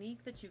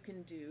technique that you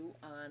can do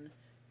on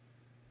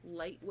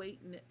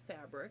lightweight knit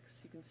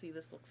fabrics. You can see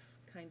this looks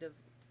kind of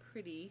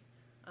pretty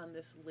on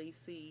this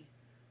lacy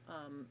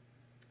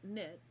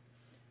knit.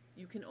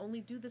 You can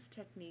only do this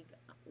technique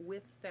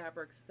with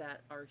fabrics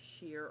that are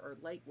sheer or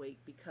lightweight,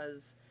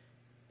 because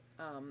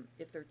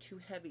if they're too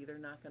heavy they're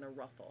not going to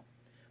ruffle.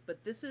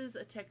 But this is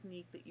a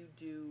technique that you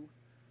do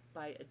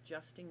by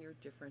adjusting your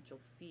differential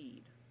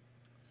feed.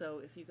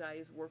 So if you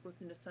guys work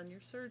with knits on your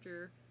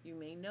serger, you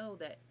may know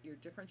that your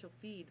differential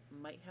feed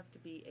might have to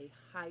be a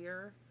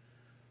higher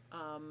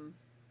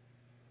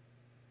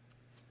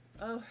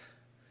oh,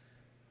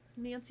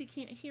 Nancy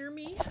can't hear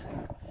me.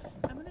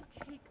 I'm going to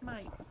take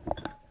my,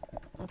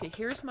 okay,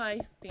 here's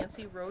my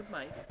fancy Rode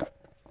mic.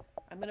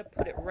 I'm going to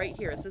put it right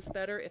here. Is this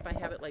better if I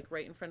have it like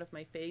right in front of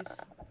my face?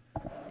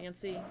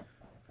 Nancy,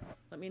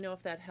 let me know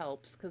if that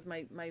helps, because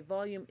my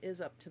volume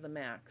is up to the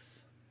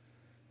max.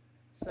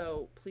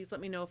 So please let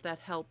me know if that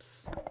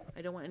helps.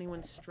 I don't want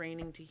anyone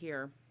straining to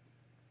hear.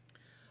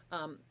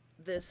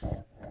 This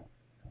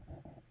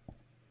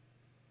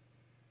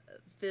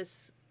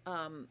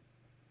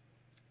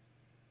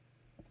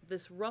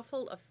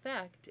ruffle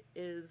effect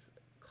is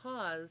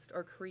caused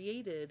or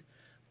created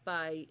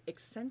by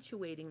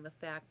accentuating the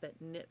fact that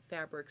knit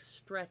fabrics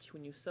stretch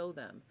when you sew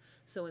them.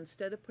 So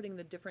instead of putting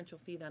the differential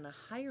feed on a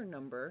higher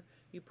number,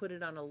 you put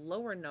it on a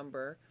lower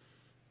number,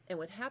 and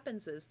what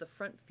happens is the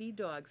front feed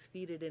dogs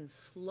feed it in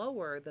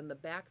slower than the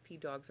back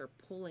feed dogs are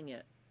pulling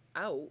it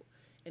out,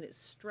 and it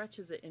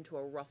stretches it into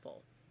a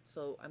ruffle.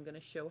 So I'm going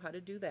to show how to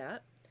do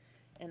that.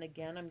 And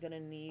again, I'm going to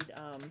need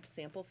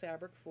sample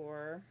fabric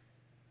for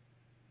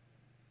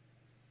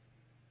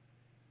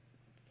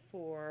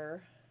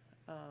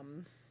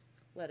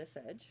lettuce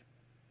edge.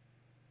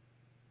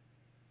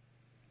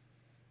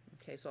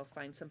 Okay, so I'll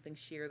find something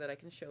sheer that I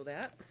can show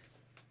that.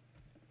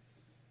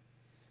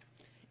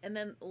 And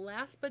then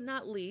last but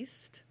not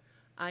least,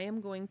 I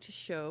am going to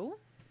show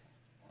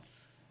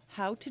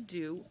how to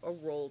do a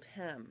rolled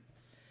hem.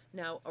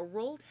 Now, a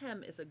rolled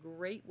hem is a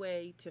great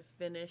way to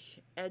finish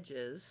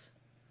edges,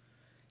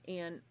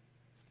 and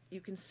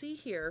you can see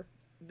here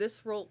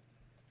this rolled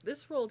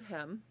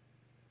hem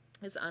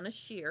is on a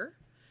sheer.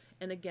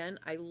 And again,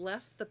 I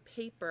left the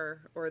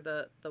paper or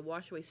the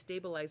wash-away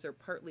stabilizer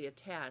partly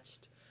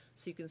attached,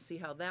 so you can see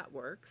how that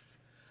works.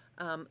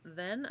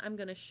 Then I'm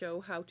going to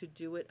show how to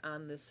do it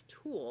on this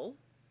tool.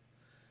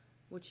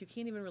 which you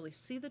can't even really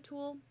see the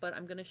tool, but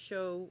I'm going to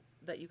show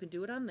that you can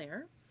do it on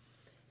there.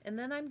 And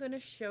then I'm going to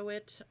show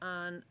it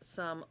on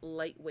some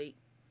lightweight,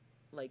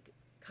 like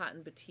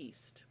cotton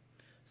batiste.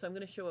 So I'm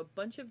going to show a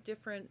bunch of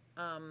different,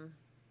 a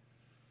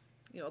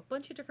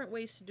bunch of different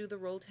ways to do the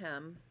rolled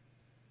hem.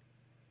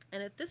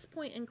 And at this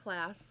point in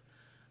class,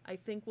 I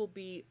think we'll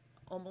be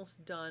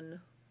almost done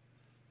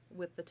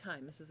with the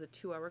time. This is a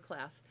 2-hour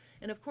class.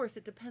 And of course,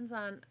 it depends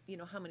on,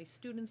 how many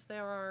students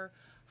there are,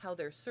 how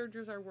their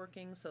sergers are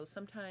working. So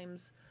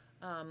sometimes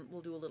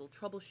we'll do a little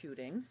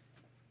troubleshooting.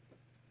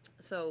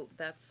 So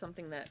that's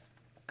something that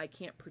I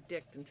can't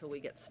predict until we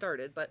get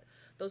started. But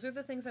those are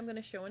the things I'm going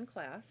to show in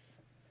class.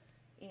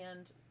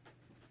 And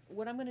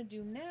what I'm going to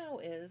do now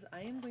is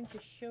I am going to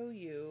show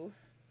you,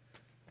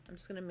 I'm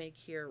just going to make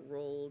here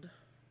rolled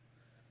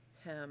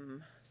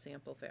hem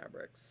sample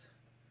fabrics.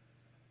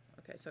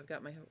 Okay, so I've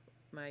got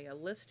my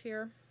list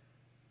here.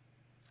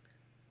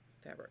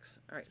 Fabrics.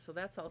 All right, so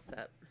that's all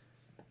set.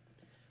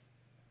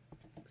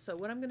 So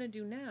what I'm going to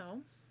do now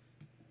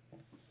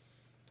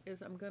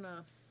is I'm going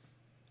to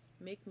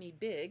make me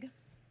big.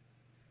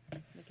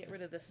 I'm going to get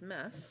rid of this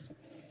mess.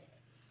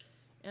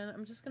 And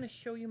I'm just going to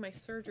show you my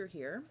serger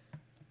here.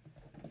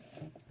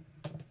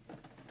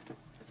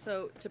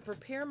 So to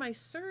prepare my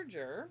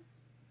serger,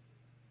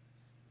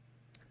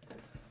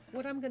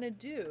 what I'm going to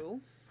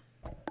do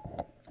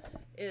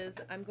is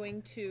I'm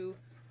going to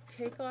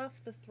take off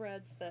the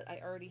threads that I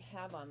already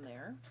have on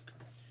there,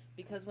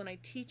 because when I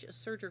teach a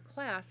serger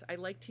class, I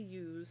like to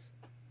use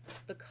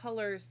the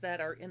colors that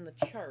are in the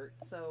chart.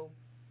 So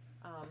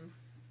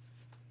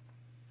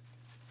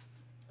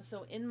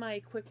in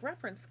my quick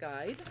reference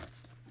guide,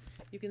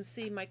 you can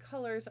see my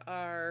colors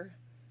are,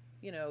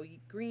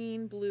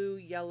 green, blue,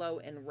 yellow,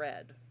 and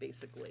red,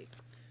 basically.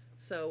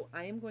 So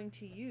I am going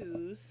to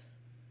use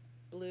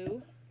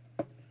blue,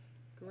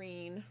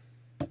 green,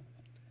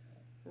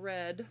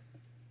 red,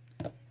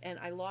 and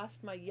I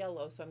lost my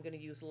yellow, so I'm going to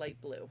use light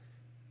blue.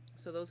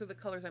 So those are the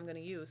colors I'm going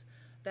to use.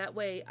 That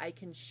way I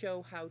can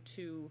show how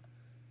to,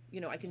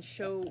 I can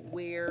show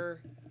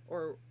where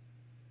or,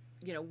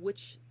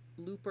 which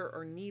looper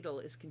or needle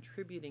is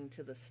contributing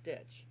to the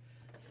stitch.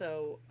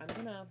 So I'm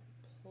going to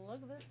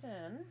plug this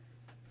in.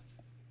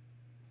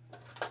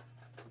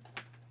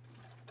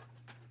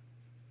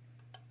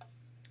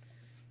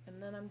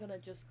 And then I'm going to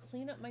just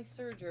clean up my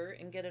serger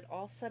and get it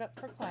all set up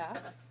for class.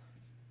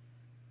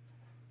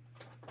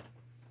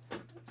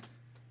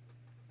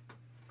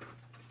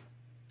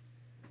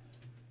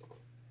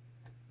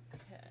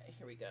 Okay,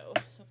 here we go.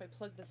 So if I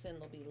plug this in,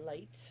 they'll be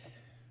light.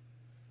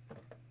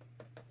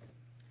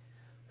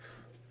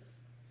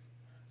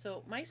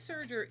 So my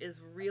serger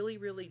is really,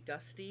 really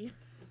dusty.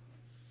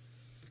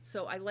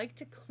 So I like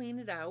to clean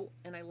it out,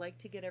 and I like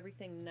to get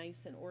everything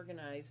nice and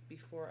organized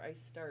before I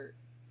start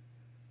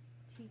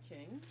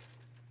teaching.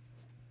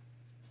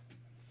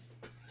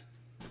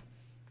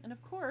 And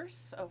of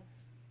course,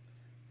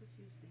 just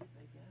use these,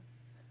 I guess.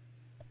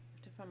 I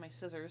have to find my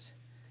scissors.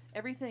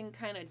 Everything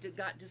kind of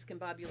got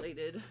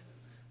discombobulated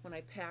when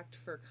I packed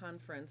for a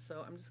conference,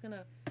 so I'm just going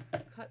to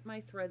cut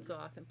my threads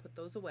off and put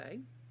those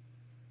away.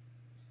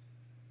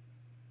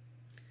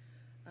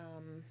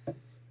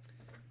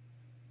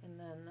 And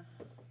then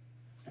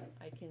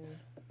I can,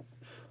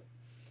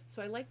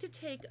 so I like to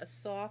take a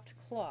soft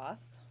cloth,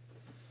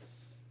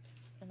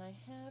 and I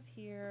have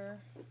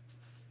here,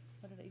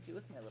 what did I do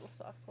with my little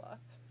soft cloth?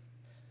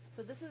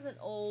 So this is an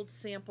old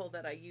sample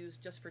that I use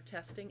just for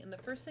testing, and the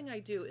first thing I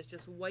do is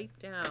just wipe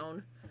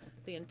down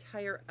the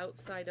entire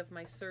outside of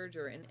my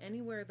serger, and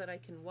anywhere that I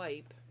can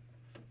wipe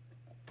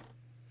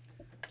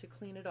to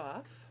clean it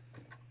off.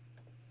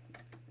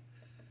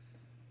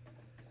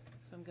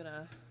 So I'm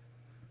gonna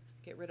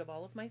get rid of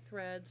all of my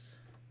threads.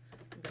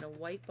 I'm gonna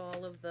wipe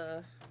all of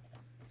the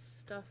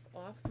stuff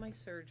off my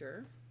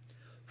serger.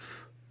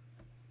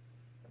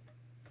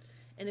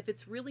 And if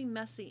it's really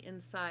messy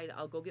inside,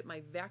 I'll go get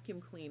my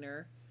vacuum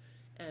cleaner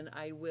and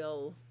I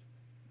will,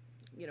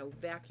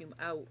 vacuum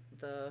out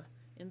the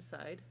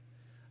inside.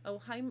 Oh,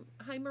 hi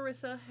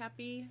Marissa,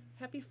 happy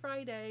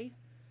Friday.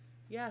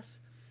 Yes,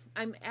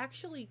 I'm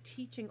actually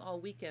teaching all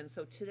weekend,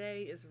 so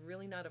today is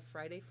really not a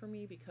Friday for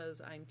me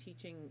because I'm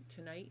teaching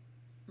tonight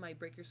my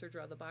Break Your Serger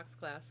Out of the Box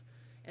class,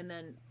 and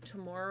then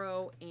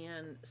tomorrow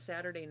and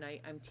Saturday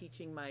night I'm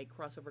teaching my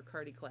crossover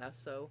cardi class.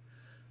 So,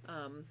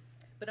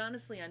 but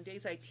honestly, on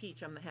days I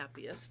teach, I'm the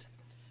happiest.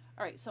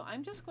 All right, so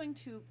I'm just going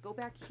to go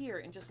back here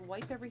and just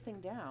wipe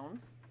everything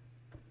down.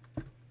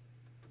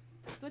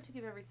 It's good to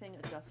give everything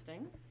a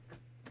dusting.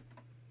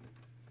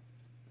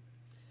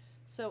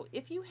 So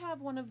if you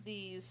have one of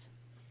these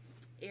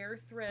air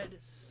threading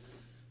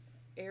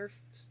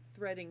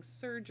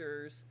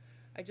sergers,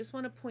 I just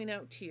want to point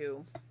out to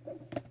you,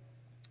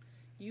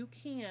 you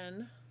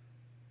can,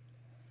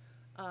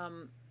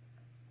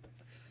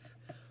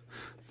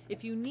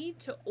 if you need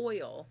to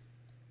oil,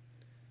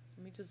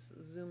 let me just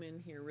zoom in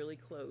here really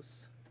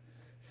close.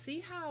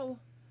 See how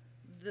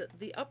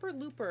the upper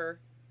looper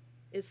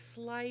is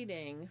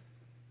sliding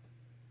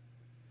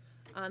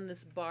on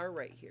this bar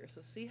right here.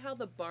 So see how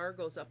the bar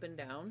goes up and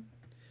down?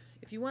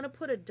 If you want to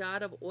put a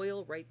dot of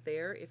oil right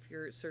there, if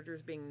your serger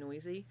is being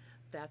noisy,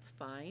 that's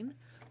fine.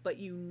 But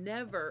you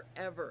never,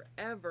 ever,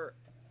 ever,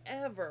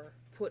 ever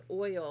put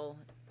oil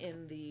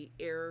in the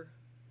air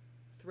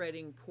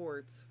threading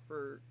ports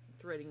for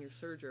threading your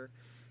serger,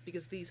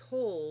 because these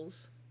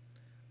holes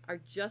are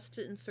just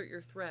to insert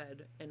your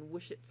thread and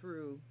wish it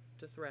through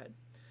to thread.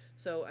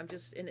 So I'm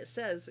just, and it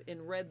says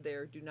in red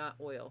there, do not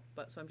oil.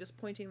 But so I'm just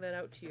pointing that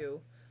out to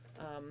you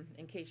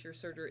in case your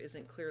serger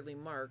isn't clearly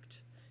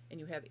marked and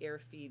you have air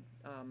feed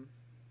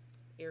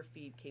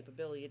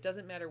capability. It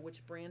doesn't matter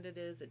which brand it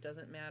is. It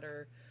doesn't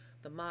matter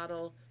the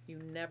model. You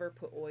never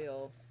put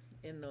oil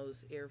in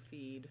those air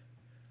feed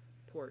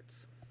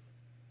ports.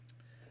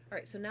 All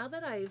right, so now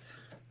that I've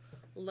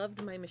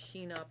loved my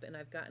machine up and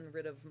I've gotten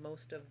rid of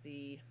most of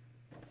the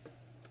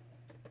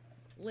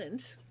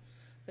lint,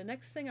 the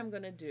next thing I'm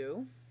going to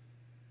do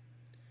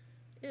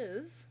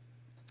is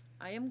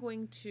I am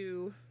going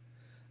to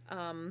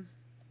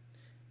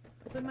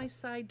open my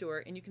side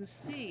door, and you can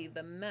see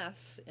the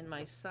mess in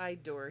my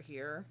side door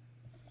here.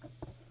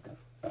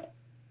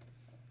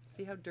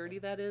 See how dirty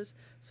that is?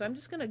 So I'm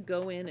just going to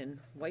go in and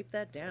wipe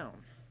that down.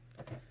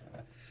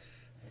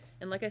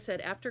 And like I said,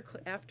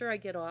 after I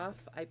get off,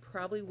 I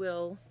probably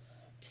will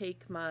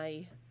take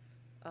my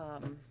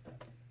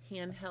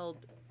handheld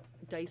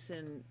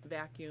Dyson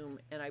vacuum,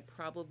 and I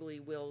probably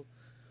will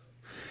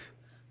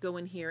go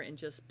in here and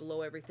just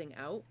blow everything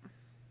out.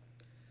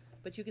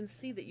 But you can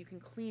see that you can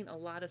clean a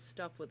lot of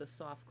stuff with a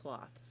soft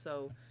cloth.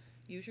 So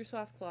use your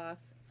soft cloth,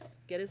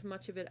 get as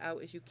much of it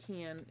out as you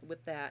can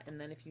with that,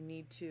 and then if you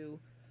need to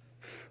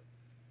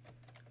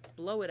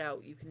blow it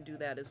out, you can do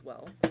that as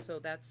well. So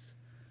that's,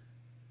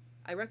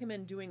 I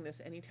recommend doing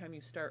this anytime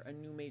you start a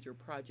new major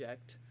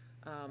project.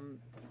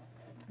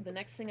 The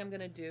next thing I'm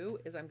going to do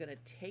is I'm going to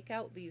take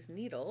out these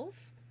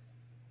needles,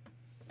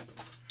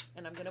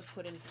 and I'm going to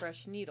put in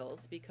fresh needles,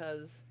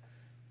 because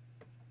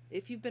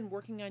if you've been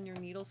working on your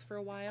needles for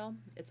a while,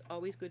 it's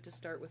always good to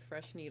start with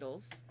fresh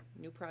needles.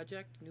 New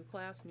project, new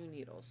class, new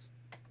needles.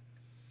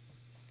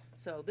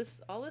 So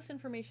all this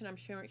information I'm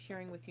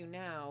sharing with you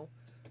now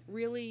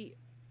really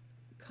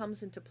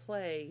comes into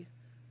play,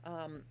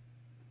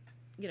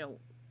 you know,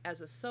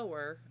 as a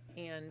sewer,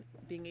 and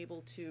being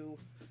able to,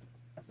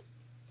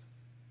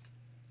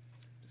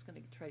 just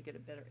going to try to get a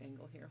better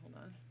angle here, hold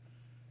on.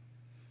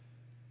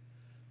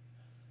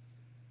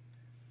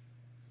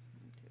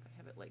 If I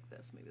have it like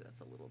this, maybe that's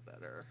a little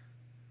better.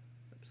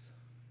 Oops.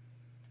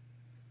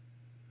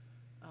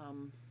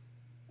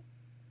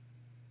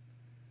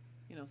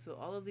 You know, so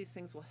all of these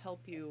things will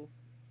help you,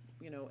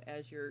 you know,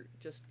 as you're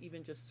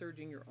even just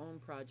serging your own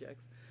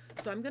projects.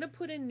 So I'm going to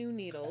put in new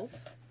needles,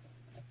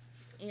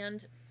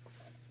 and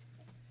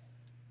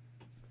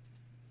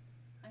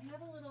I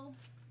have a little,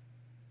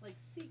 like,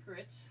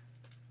 secret.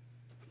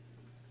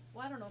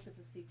 Well, I don't know if it's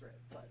a secret,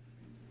 but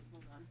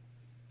hold on.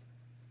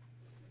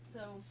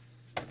 So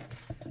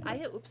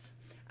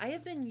I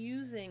have been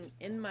using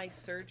in my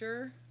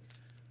serger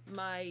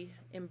my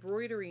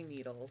embroidery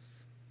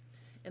needles.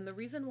 And the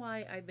reason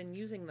why I've been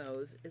using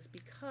those is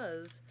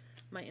because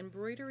my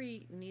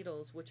embroidery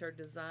needles, which are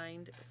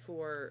designed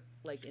for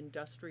like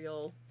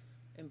industrial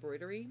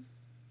embroidery,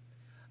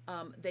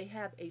 they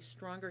have a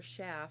stronger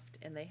shaft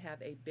and they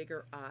have a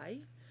bigger eye.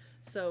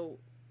 So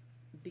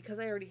because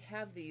I already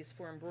have these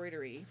for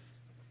embroidery,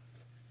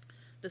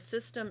 the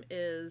system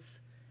is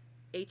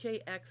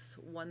HAX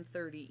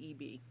 130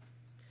 EB.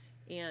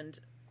 And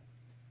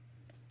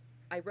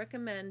I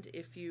recommend,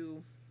 if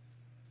you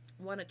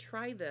want to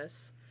try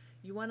this,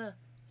 you want to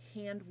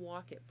hand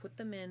walk it. Put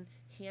them in,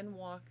 hand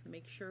walk,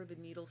 make sure the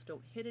needles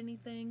don't hit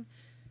anything.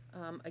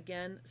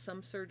 Again,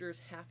 some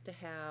sergers have to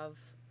have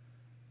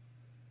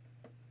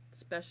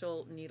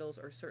special needles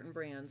or certain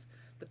brands,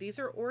 but these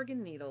are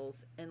organ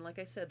needles, and like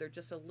I said, they're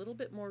just a little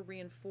bit more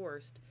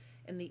reinforced,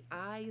 and the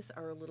eyes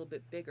are a little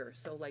bit bigger.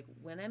 So like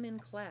when I'm in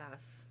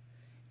class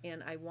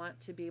and I want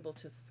to be able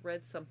to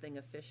thread something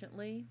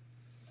efficiently,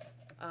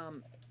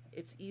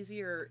 it's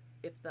easier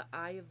if the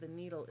eye of the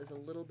needle is a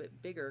little bit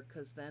bigger,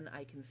 because then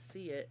I can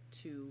see it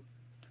to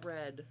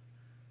thread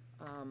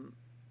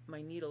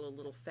my needle a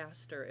little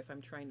faster if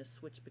I'm trying to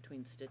switch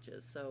between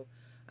stitches. So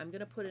I'm going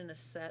to put in a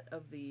set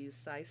of these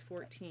size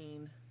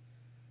 14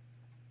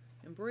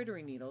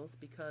 embroidery needles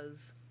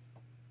because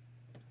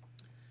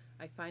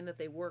I find that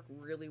they work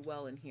really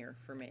well in here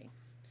for me.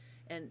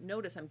 And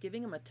notice I'm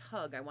giving them a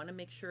tug. I want to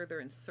make sure they're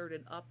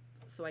inserted up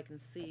so I can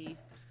see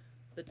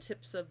the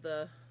tips of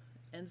the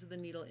ends of the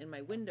needle in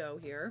my window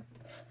here.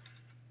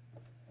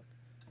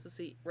 So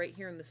see, right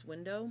here in this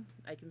window,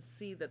 I can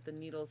see that the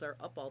needles are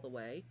up all the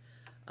way.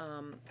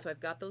 So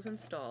I've got those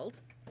installed.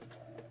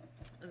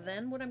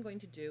 Then what I'm going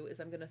to do is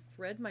I'm going to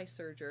thread my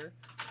serger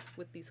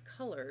with these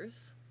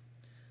colors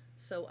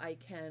so I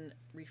can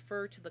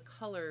refer to the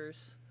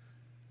colors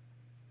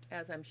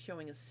as I'm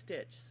showing a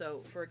stitch.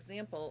 So for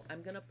example,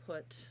 I'm going to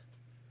put,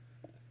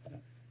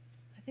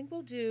 I think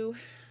we'll do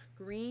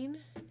green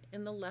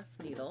in the left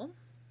needle.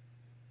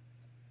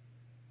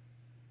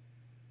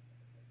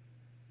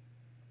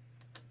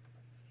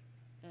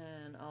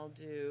 And I'll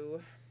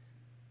do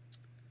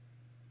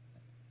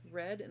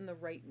red in the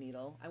right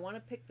needle. I want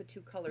to pick the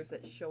two colors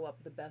that show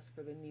up the best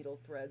for the needle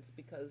threads,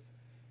 because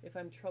if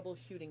I'm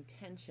troubleshooting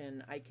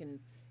tension, I can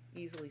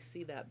easily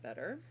see that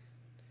better.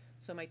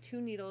 So my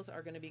two needles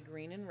are going to be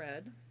green and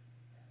red.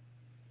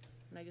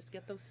 And I just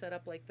get those set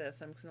up like this.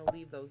 I'm just going to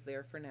leave those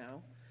there for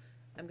now.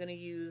 I'm going to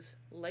use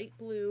light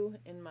blue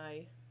in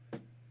my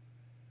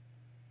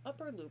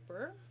upper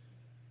looper,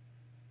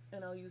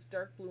 and I'll use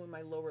dark blue in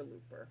my lower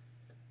looper.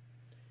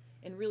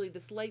 And really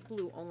this light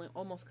blue only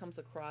almost comes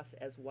across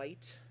as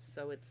white,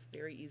 so it's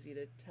very easy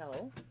to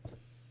tell.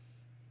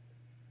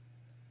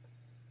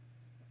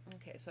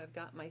 Okay, so I've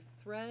got my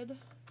threading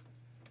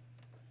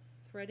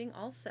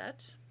all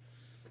set.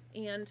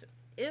 And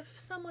if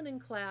someone in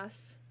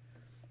class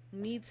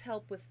needs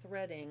help with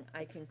threading,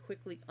 I can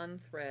quickly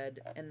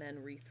unthread and then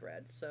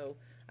rethread. So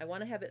I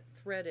want to have it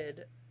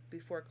threaded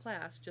before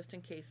class just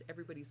in case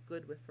everybody's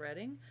good with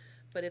threading.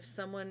 But if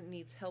someone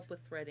needs help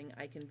with threading,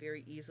 I can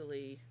very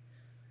easily,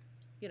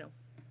 you know,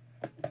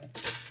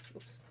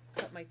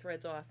 cut my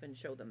threads off and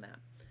show them that.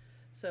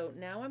 So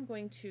now I'm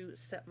going to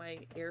set my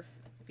air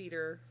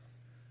feeding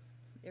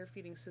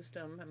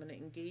system. I'm going to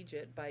engage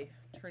it by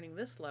turning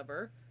this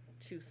lever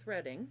to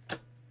threading.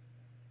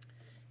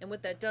 And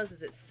what that does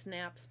is it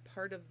snaps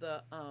part of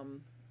the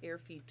air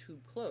feed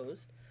tube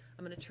closed.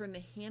 I'm going to turn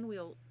the hand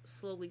wheel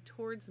slowly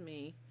towards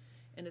me,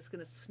 and it's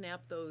going to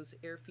snap those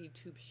air feed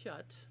tubes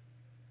shut.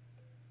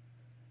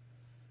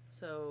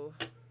 So,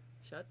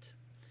 shut.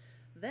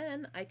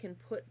 Then I can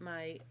put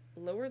my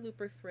lower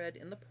looper thread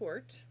in the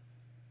port,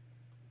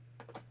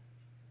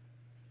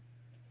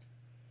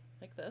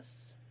 like this.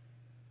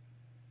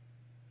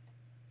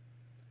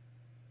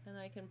 And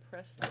I can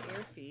press the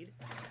air feed,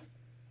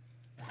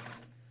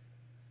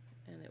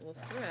 and it will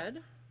thread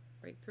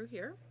right through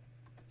here.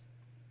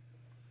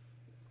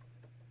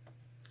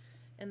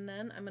 And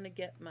then I'm going to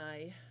get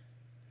my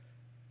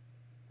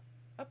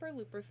upper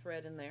looper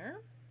thread in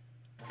there.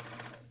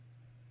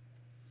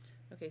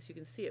 Okay, so you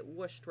can see it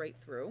whooshed right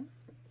through.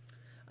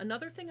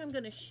 Another thing I'm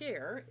going to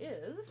share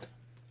is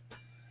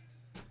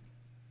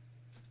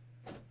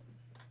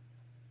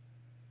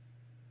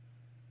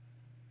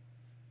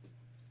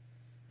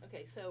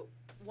okay, so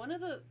one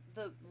of the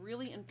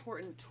really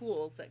important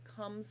tools that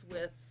comes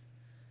with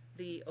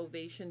the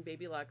Ovation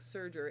Baby Lock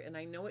serger, and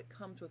I know it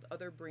comes with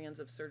other brands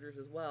of sergers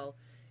as well,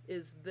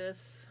 is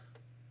this.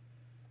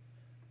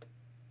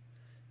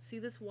 See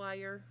this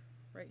wire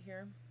right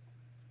here?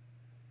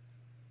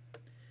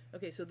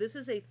 Okay, so this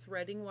is a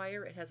threading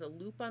wire. It has a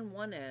loop on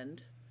one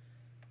end.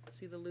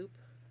 See the loop?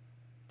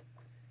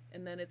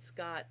 And then it's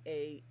got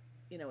a,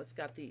 you know, it's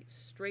got the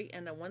straight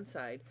end on one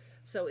side.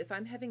 So if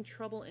I'm having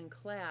trouble in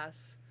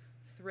class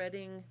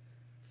threading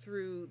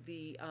through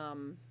the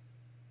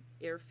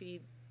air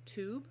feed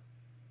tube,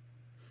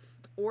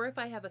 or if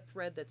I have a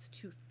thread that's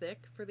too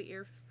thick for the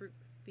air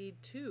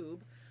feed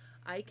tube,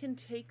 I can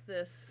take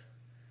this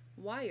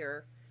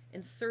wire,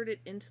 insert it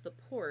into the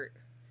port,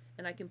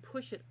 and I can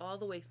push it all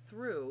the way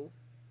through,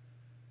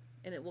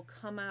 and it will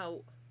come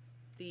out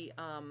the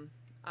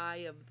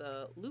eye of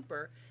the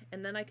looper,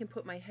 and then I can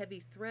put my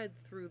heavy thread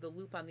through the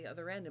loop on the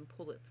other end and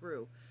pull it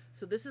through.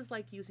 So this is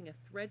like using a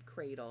thread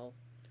cradle,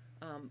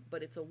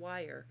 but it's a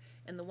wire.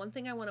 And the one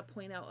thing I want to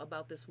point out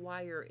about this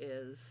wire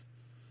is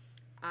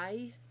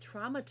I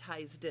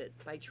traumatized it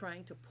by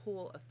trying to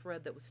pull a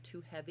thread that was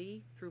too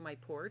heavy through my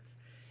ports,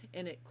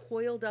 and it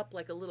coiled up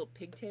like a little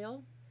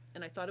pigtail,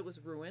 and I thought it was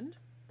ruined.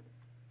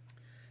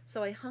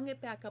 So I hung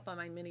it back up on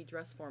my mini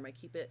dress form. I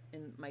keep it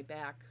in my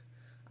back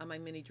on my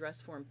mini dress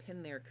form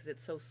pin there because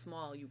it's so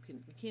small you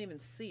can't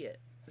even see it.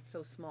 It's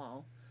so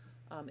small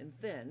and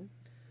thin.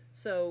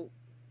 So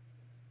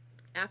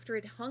after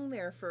it hung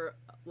there for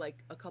like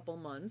a couple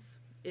months,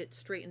 it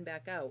straightened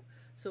back out.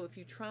 So if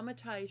you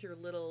traumatize your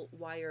little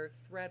wire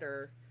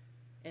threader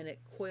and it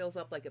coils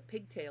up like a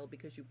pigtail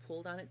because you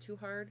pulled on it too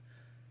hard,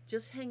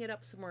 just hang it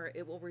up somewhere.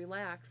 It will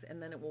relax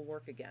and then it will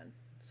work again.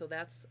 So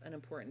that's an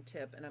important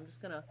tip. And I'm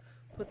just going to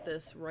put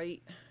this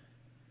right,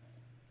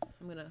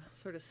 I'm going to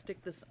sort of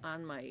stick this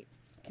on my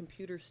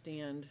computer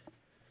stand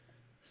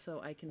so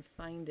I can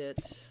find it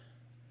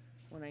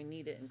when I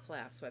need it in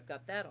class. So I've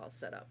got that all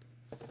set up.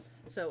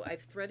 So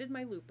I've threaded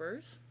my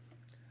loopers.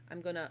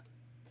 I'm going to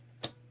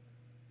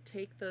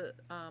take the,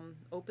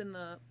 open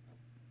the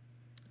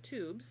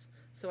tubes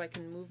so I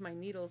can move my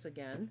needles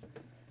again.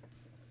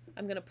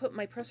 I'm going to put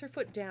my presser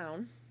foot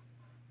down,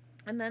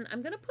 and then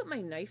I'm going to put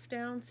my knife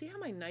down. See how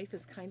my knife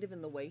is kind of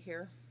in the way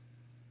here?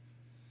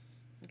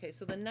 Okay,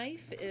 so the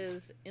knife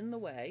is in the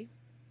way,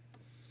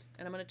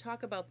 and I'm going to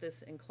talk about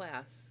this in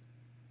class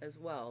as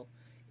well.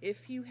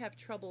 If you have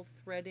trouble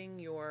threading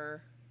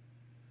your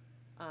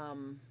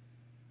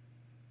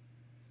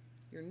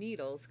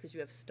needles because you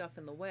have stuff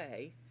in the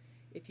way,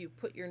 if you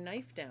put your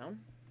knife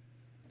down,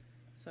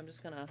 so I'm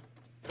just going to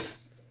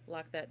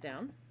lock that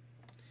down,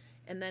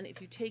 and then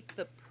if you take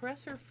the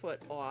presser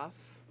foot off,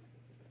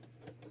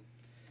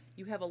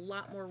 you have a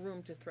lot more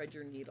room to thread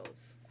your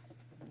needles.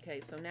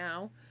 Okay, so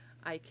now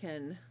I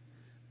can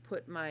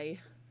put my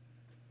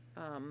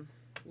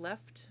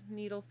left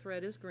needle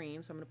thread is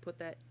green, so I'm going to put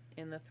that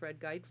in the thread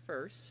guide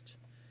first.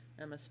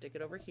 I'm going to stick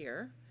it over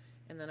here,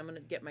 and then I'm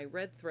going to get my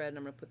red thread and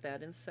I'm going to put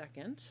that in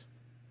second.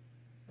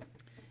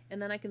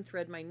 And then I can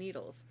thread my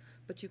needles.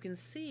 But you can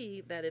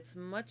see that it's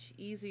much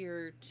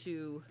easier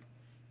to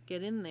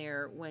get in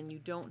there when you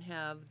don't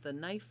have the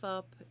knife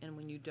up and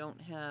when you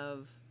don't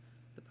have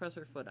the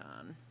presser foot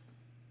on.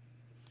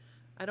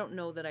 I don't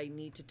know that I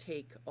need to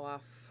take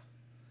off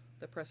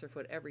the presser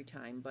foot every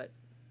time, but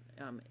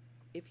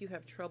if you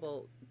have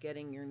trouble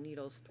getting your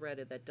needles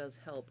threaded, that does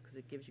help because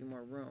it gives you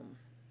more room.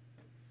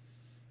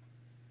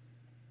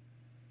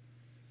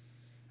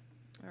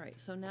 All right,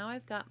 so now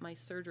I've got my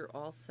serger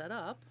all set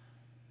up.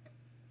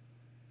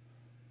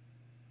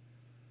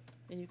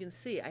 And you can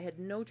see I had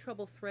no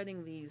trouble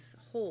threading these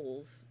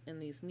holes in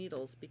these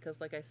needles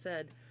because, like I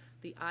said,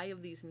 the eye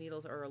of these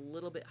needles are a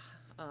little bit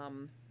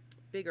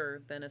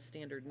bigger than a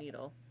standard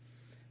needle.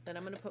 Then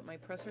I'm going to put my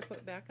presser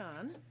foot back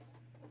on,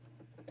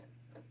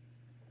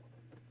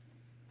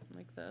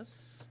 like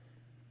this.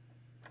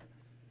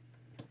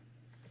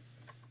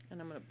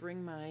 And I'm going to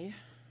bring my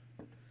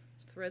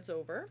threads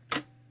over.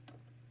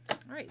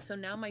 All right, so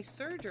now my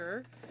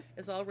serger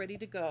is all ready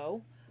to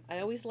go. I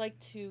always like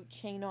to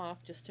chain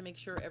off just to make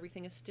sure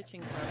everything is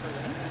stitching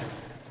properly.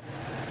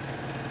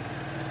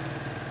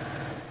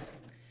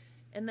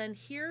 And then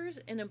here's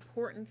an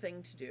important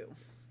thing to do.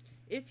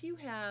 If you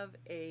have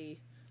a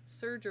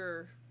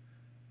serger,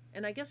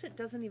 and I guess it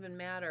doesn't even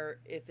matter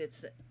if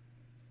it's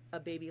a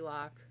baby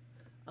lock,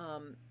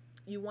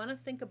 you want to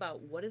think about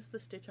what is the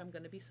stitch I'm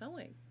going to be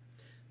sewing.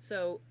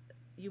 So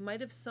you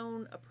might have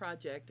sewn a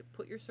project,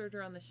 put your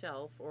serger on the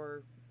shelf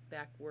or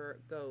back where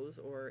it goes,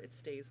 or it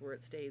stays where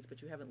it stays, but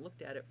you haven't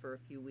looked at it for a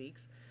few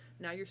weeks.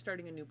 Now you're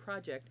starting a new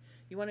project.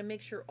 You want to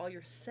make sure all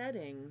your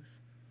settings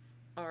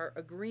are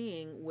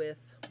agreeing with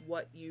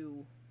what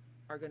you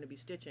are going to be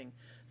stitching.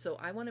 So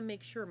I want to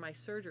make sure my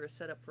serger is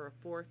set up for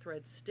a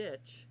 4-thread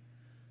stitch,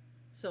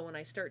 so when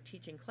I start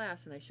teaching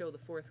class and I show the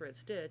 4-thread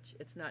stitch,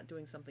 it's not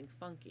doing something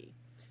funky,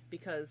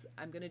 because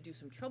I'm going to do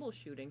some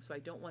troubleshooting, so I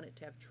don't want it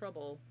to have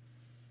trouble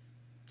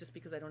just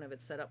because I don't have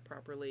it set up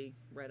properly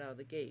right out of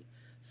the gate.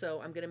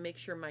 So I'm going to make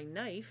sure my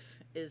knife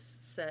is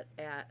set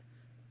at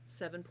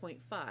 7.5.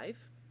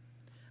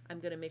 I'm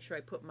going to make sure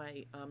I put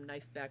my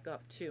knife back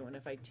up too, and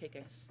if I take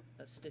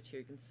a stitch here,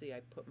 you can see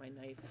I put my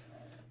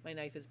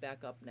knife is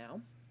back up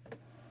now.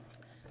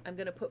 I'm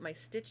going to put my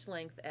stitch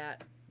length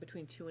at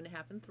between 2.5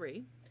 and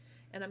 3,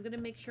 and I'm going to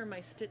make sure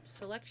my stitch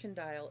selection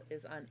dial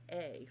is on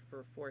A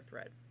for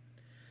 4-thread.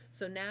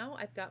 So now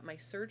I've got my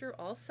serger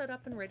all set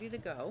up and ready to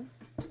go.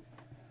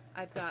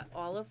 I've got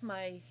all of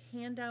my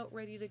handout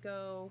ready to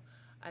go.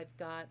 I've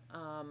got,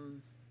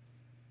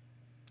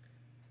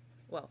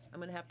 well, I'm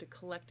going to have to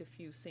collect a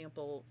few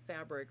sample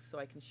fabrics so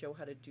I can show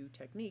how to do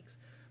techniques.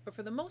 But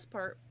for the most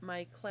part,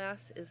 my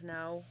class is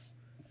now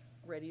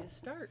ready to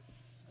start.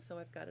 So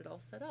I've got it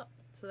all set up.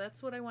 So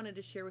that's what I wanted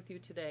to share with you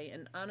today.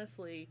 And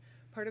honestly,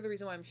 part of the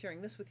reason why I'm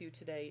sharing this with you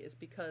today is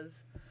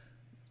because,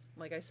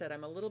 like I said,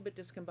 I'm a little bit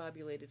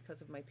discombobulated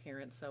because of my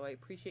parents. So I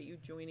appreciate you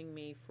joining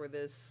me for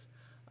this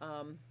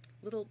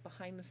little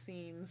behind the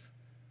scenes.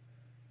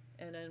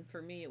 And then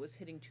for me, it was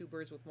hitting 2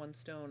 birds with 1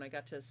 stone. I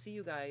got to see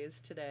you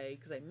guys today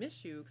because I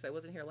miss you because I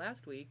wasn't here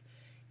last week,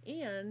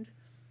 and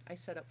I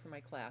set up for my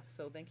class.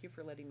 So thank you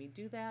for letting me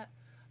do that.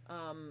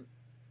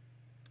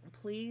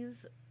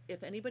 Please,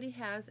 if anybody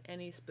has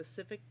any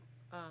specific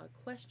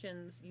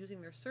questions using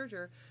their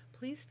serger,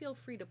 please feel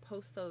free to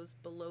post those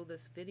below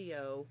this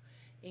video,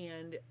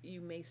 and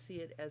you may see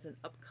it as an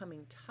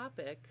upcoming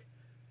topic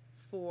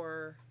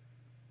for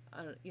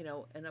you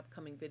know, an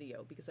upcoming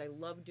video, because I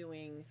love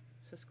doing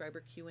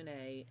subscriber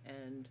Q&A,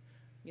 and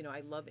you know, I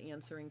love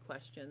answering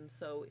questions.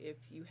 So if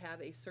you have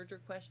a serger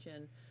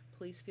question,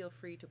 please feel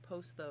free to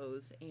post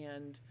those,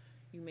 and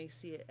you may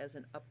see it as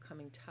an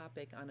upcoming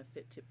topic on a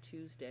Fit Tip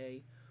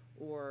Tuesday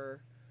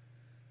or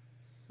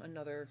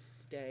another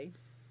day.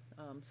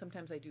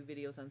 Sometimes I do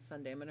videos on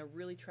Sunday. I'm going to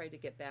really try to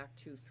get back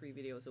to 3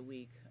 videos a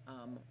week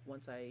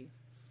once I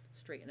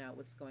straighten out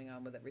what's going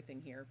on with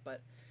everything here.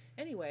 But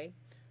anyway,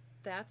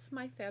 that's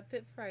my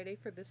FabFit Friday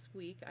for this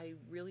week. I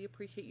really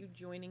appreciate you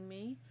joining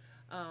me.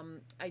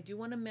 I do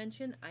want to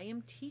mention I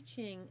am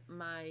teaching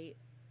my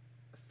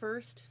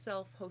first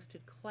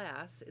self-hosted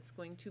class. It's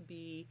going to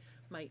be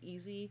my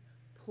easy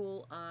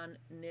pull-on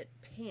knit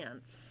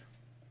pants.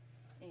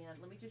 And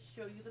let me just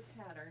show you the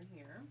pattern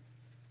here.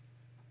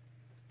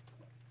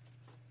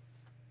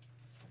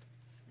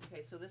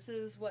 Okay, so this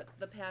is what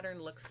the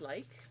pattern looks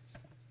like.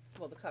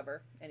 Well, the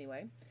cover,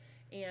 anyway.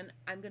 And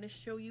I'm going to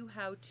show you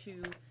how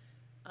to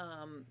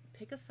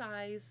pick a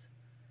size,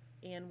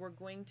 and we're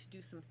going to do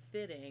some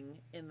fitting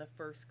in the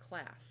first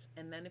class.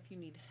 And then if you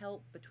need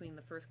help between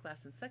the first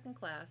class and second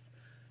class,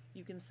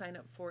 you can sign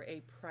up for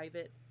a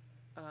private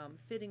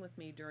fitting with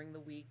me during the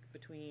week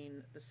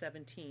between the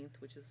 17th,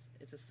 which is,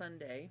 it's a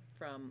Sunday,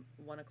 from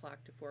 1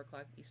 o'clock to 4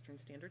 o'clock Eastern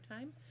Standard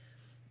Time.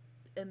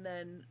 And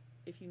then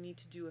if you need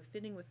to do a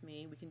fitting with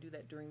me, we can do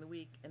that during the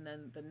week. And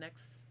then the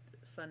next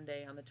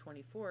Sunday on the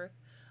 24th,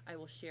 I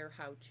will share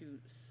how to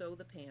sew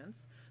the pants.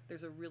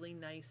 There's a really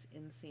nice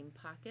inseam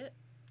pocket,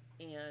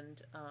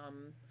 And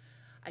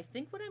I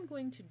think what I'm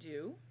going to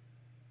do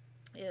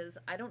is,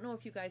 I don't know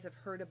if you guys have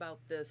heard about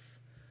this,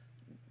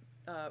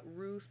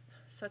 Ruth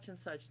such and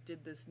such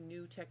did this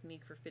new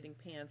technique for fitting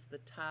pants, the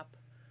top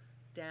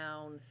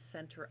down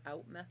center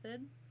out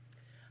method.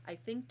 I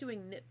think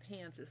doing knit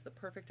pants is the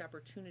perfect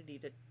opportunity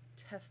to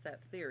test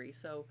that theory.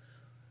 So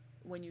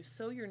when you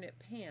sew your knit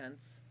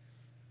pants,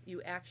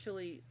 you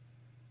actually,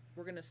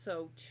 we're going to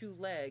sew 2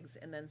 legs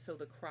and then sew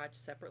the crotch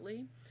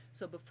separately.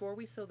 So before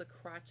we sew the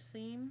crotch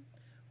seam,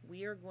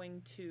 we are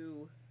going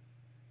to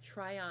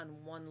try on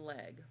 1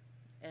 leg,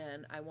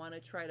 and I want to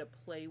try to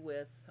play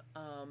with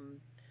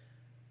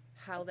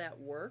how that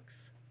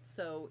works.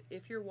 So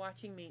if you're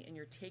watching me and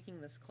you're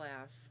taking this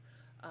class,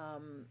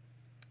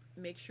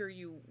 make sure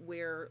you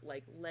wear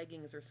like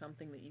leggings or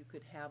something that you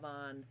could have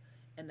on,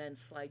 and then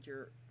slide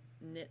your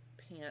knit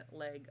pant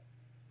leg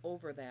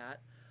over that.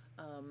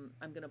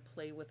 I'm going to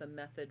play with a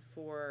method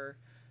for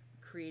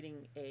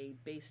creating a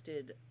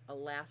basted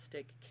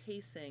elastic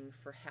casing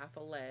for half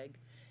a leg,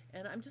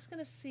 and I'm just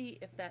going to see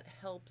if that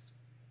helps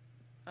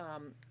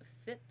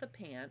fit the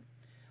pant,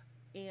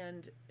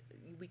 and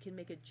we can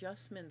make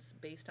adjustments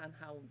based on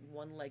how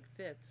 1 leg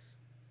fits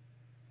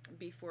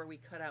before we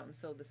cut out and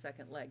sew the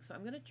second leg. So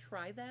I'm going to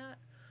try that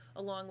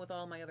along with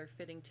all my other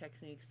fitting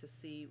techniques to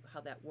see how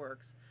that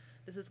works.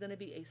 This is going to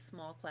be a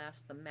small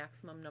class. The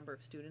maximum number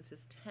of students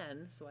is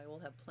 10, so I will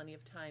have plenty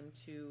of time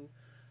to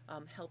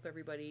help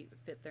everybody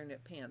fit their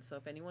knit pants. So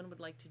if anyone would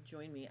like to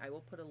join me, I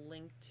will put a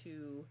link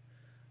to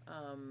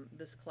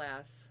this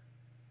class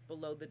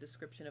below the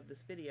description of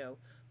this video,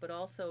 but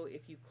also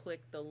if you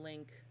click the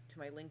link to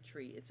my link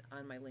tree, it's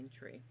on my link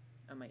tree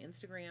on my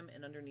Instagram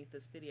and underneath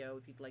this video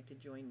if you'd like to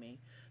join me.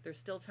 There's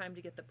still time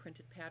to get the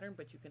printed pattern,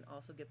 but you can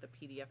also get the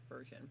PDF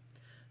version.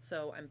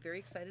 So I'm very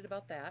excited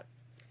about that.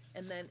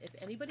 And then if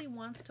anybody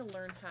wants to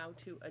learn how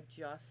to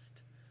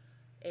adjust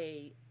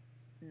a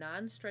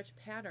non-stretch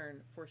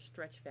pattern for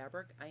stretch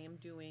fabric, I am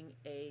doing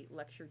a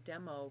lecture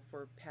demo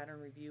for pattern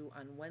review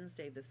on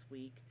Wednesday this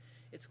week.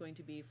 It's going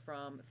to be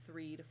from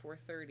 3 to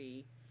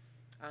 4:30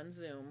 on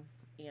Zoom,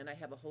 and I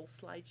have a whole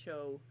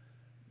slideshow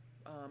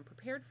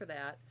prepared for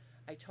that.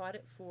 I taught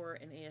it for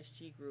an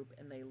ASG group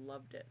and they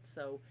loved it.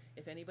 So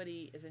if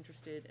anybody is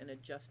interested in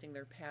adjusting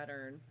their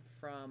pattern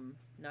from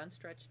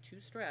non-stretch to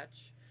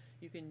stretch,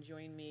 you can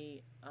join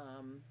me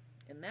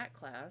in that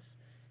class,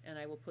 and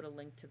I will put a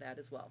link to that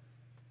as well.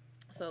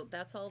 So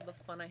that's all the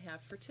fun I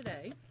have for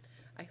today.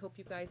 I hope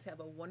you guys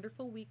have a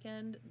wonderful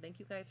weekend. Thank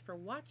you guys for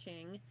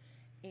watching,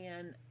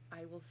 and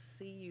I will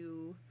see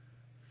you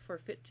for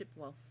Fit Tip.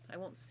 Well, I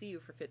won't see you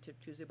for Fit Tip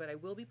Tuesday, but I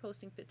will be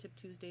posting Fit Tip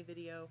Tuesday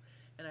video,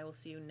 and I will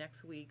see you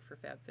next week for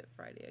Fab Fit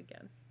Friday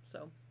again.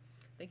 So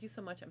thank you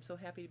so much. I'm so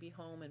happy to be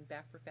home and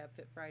back for Fab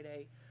Fit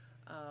Friday.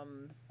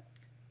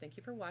 Thank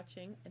you for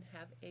watching, and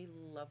have a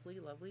lovely,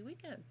 lovely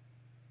weekend.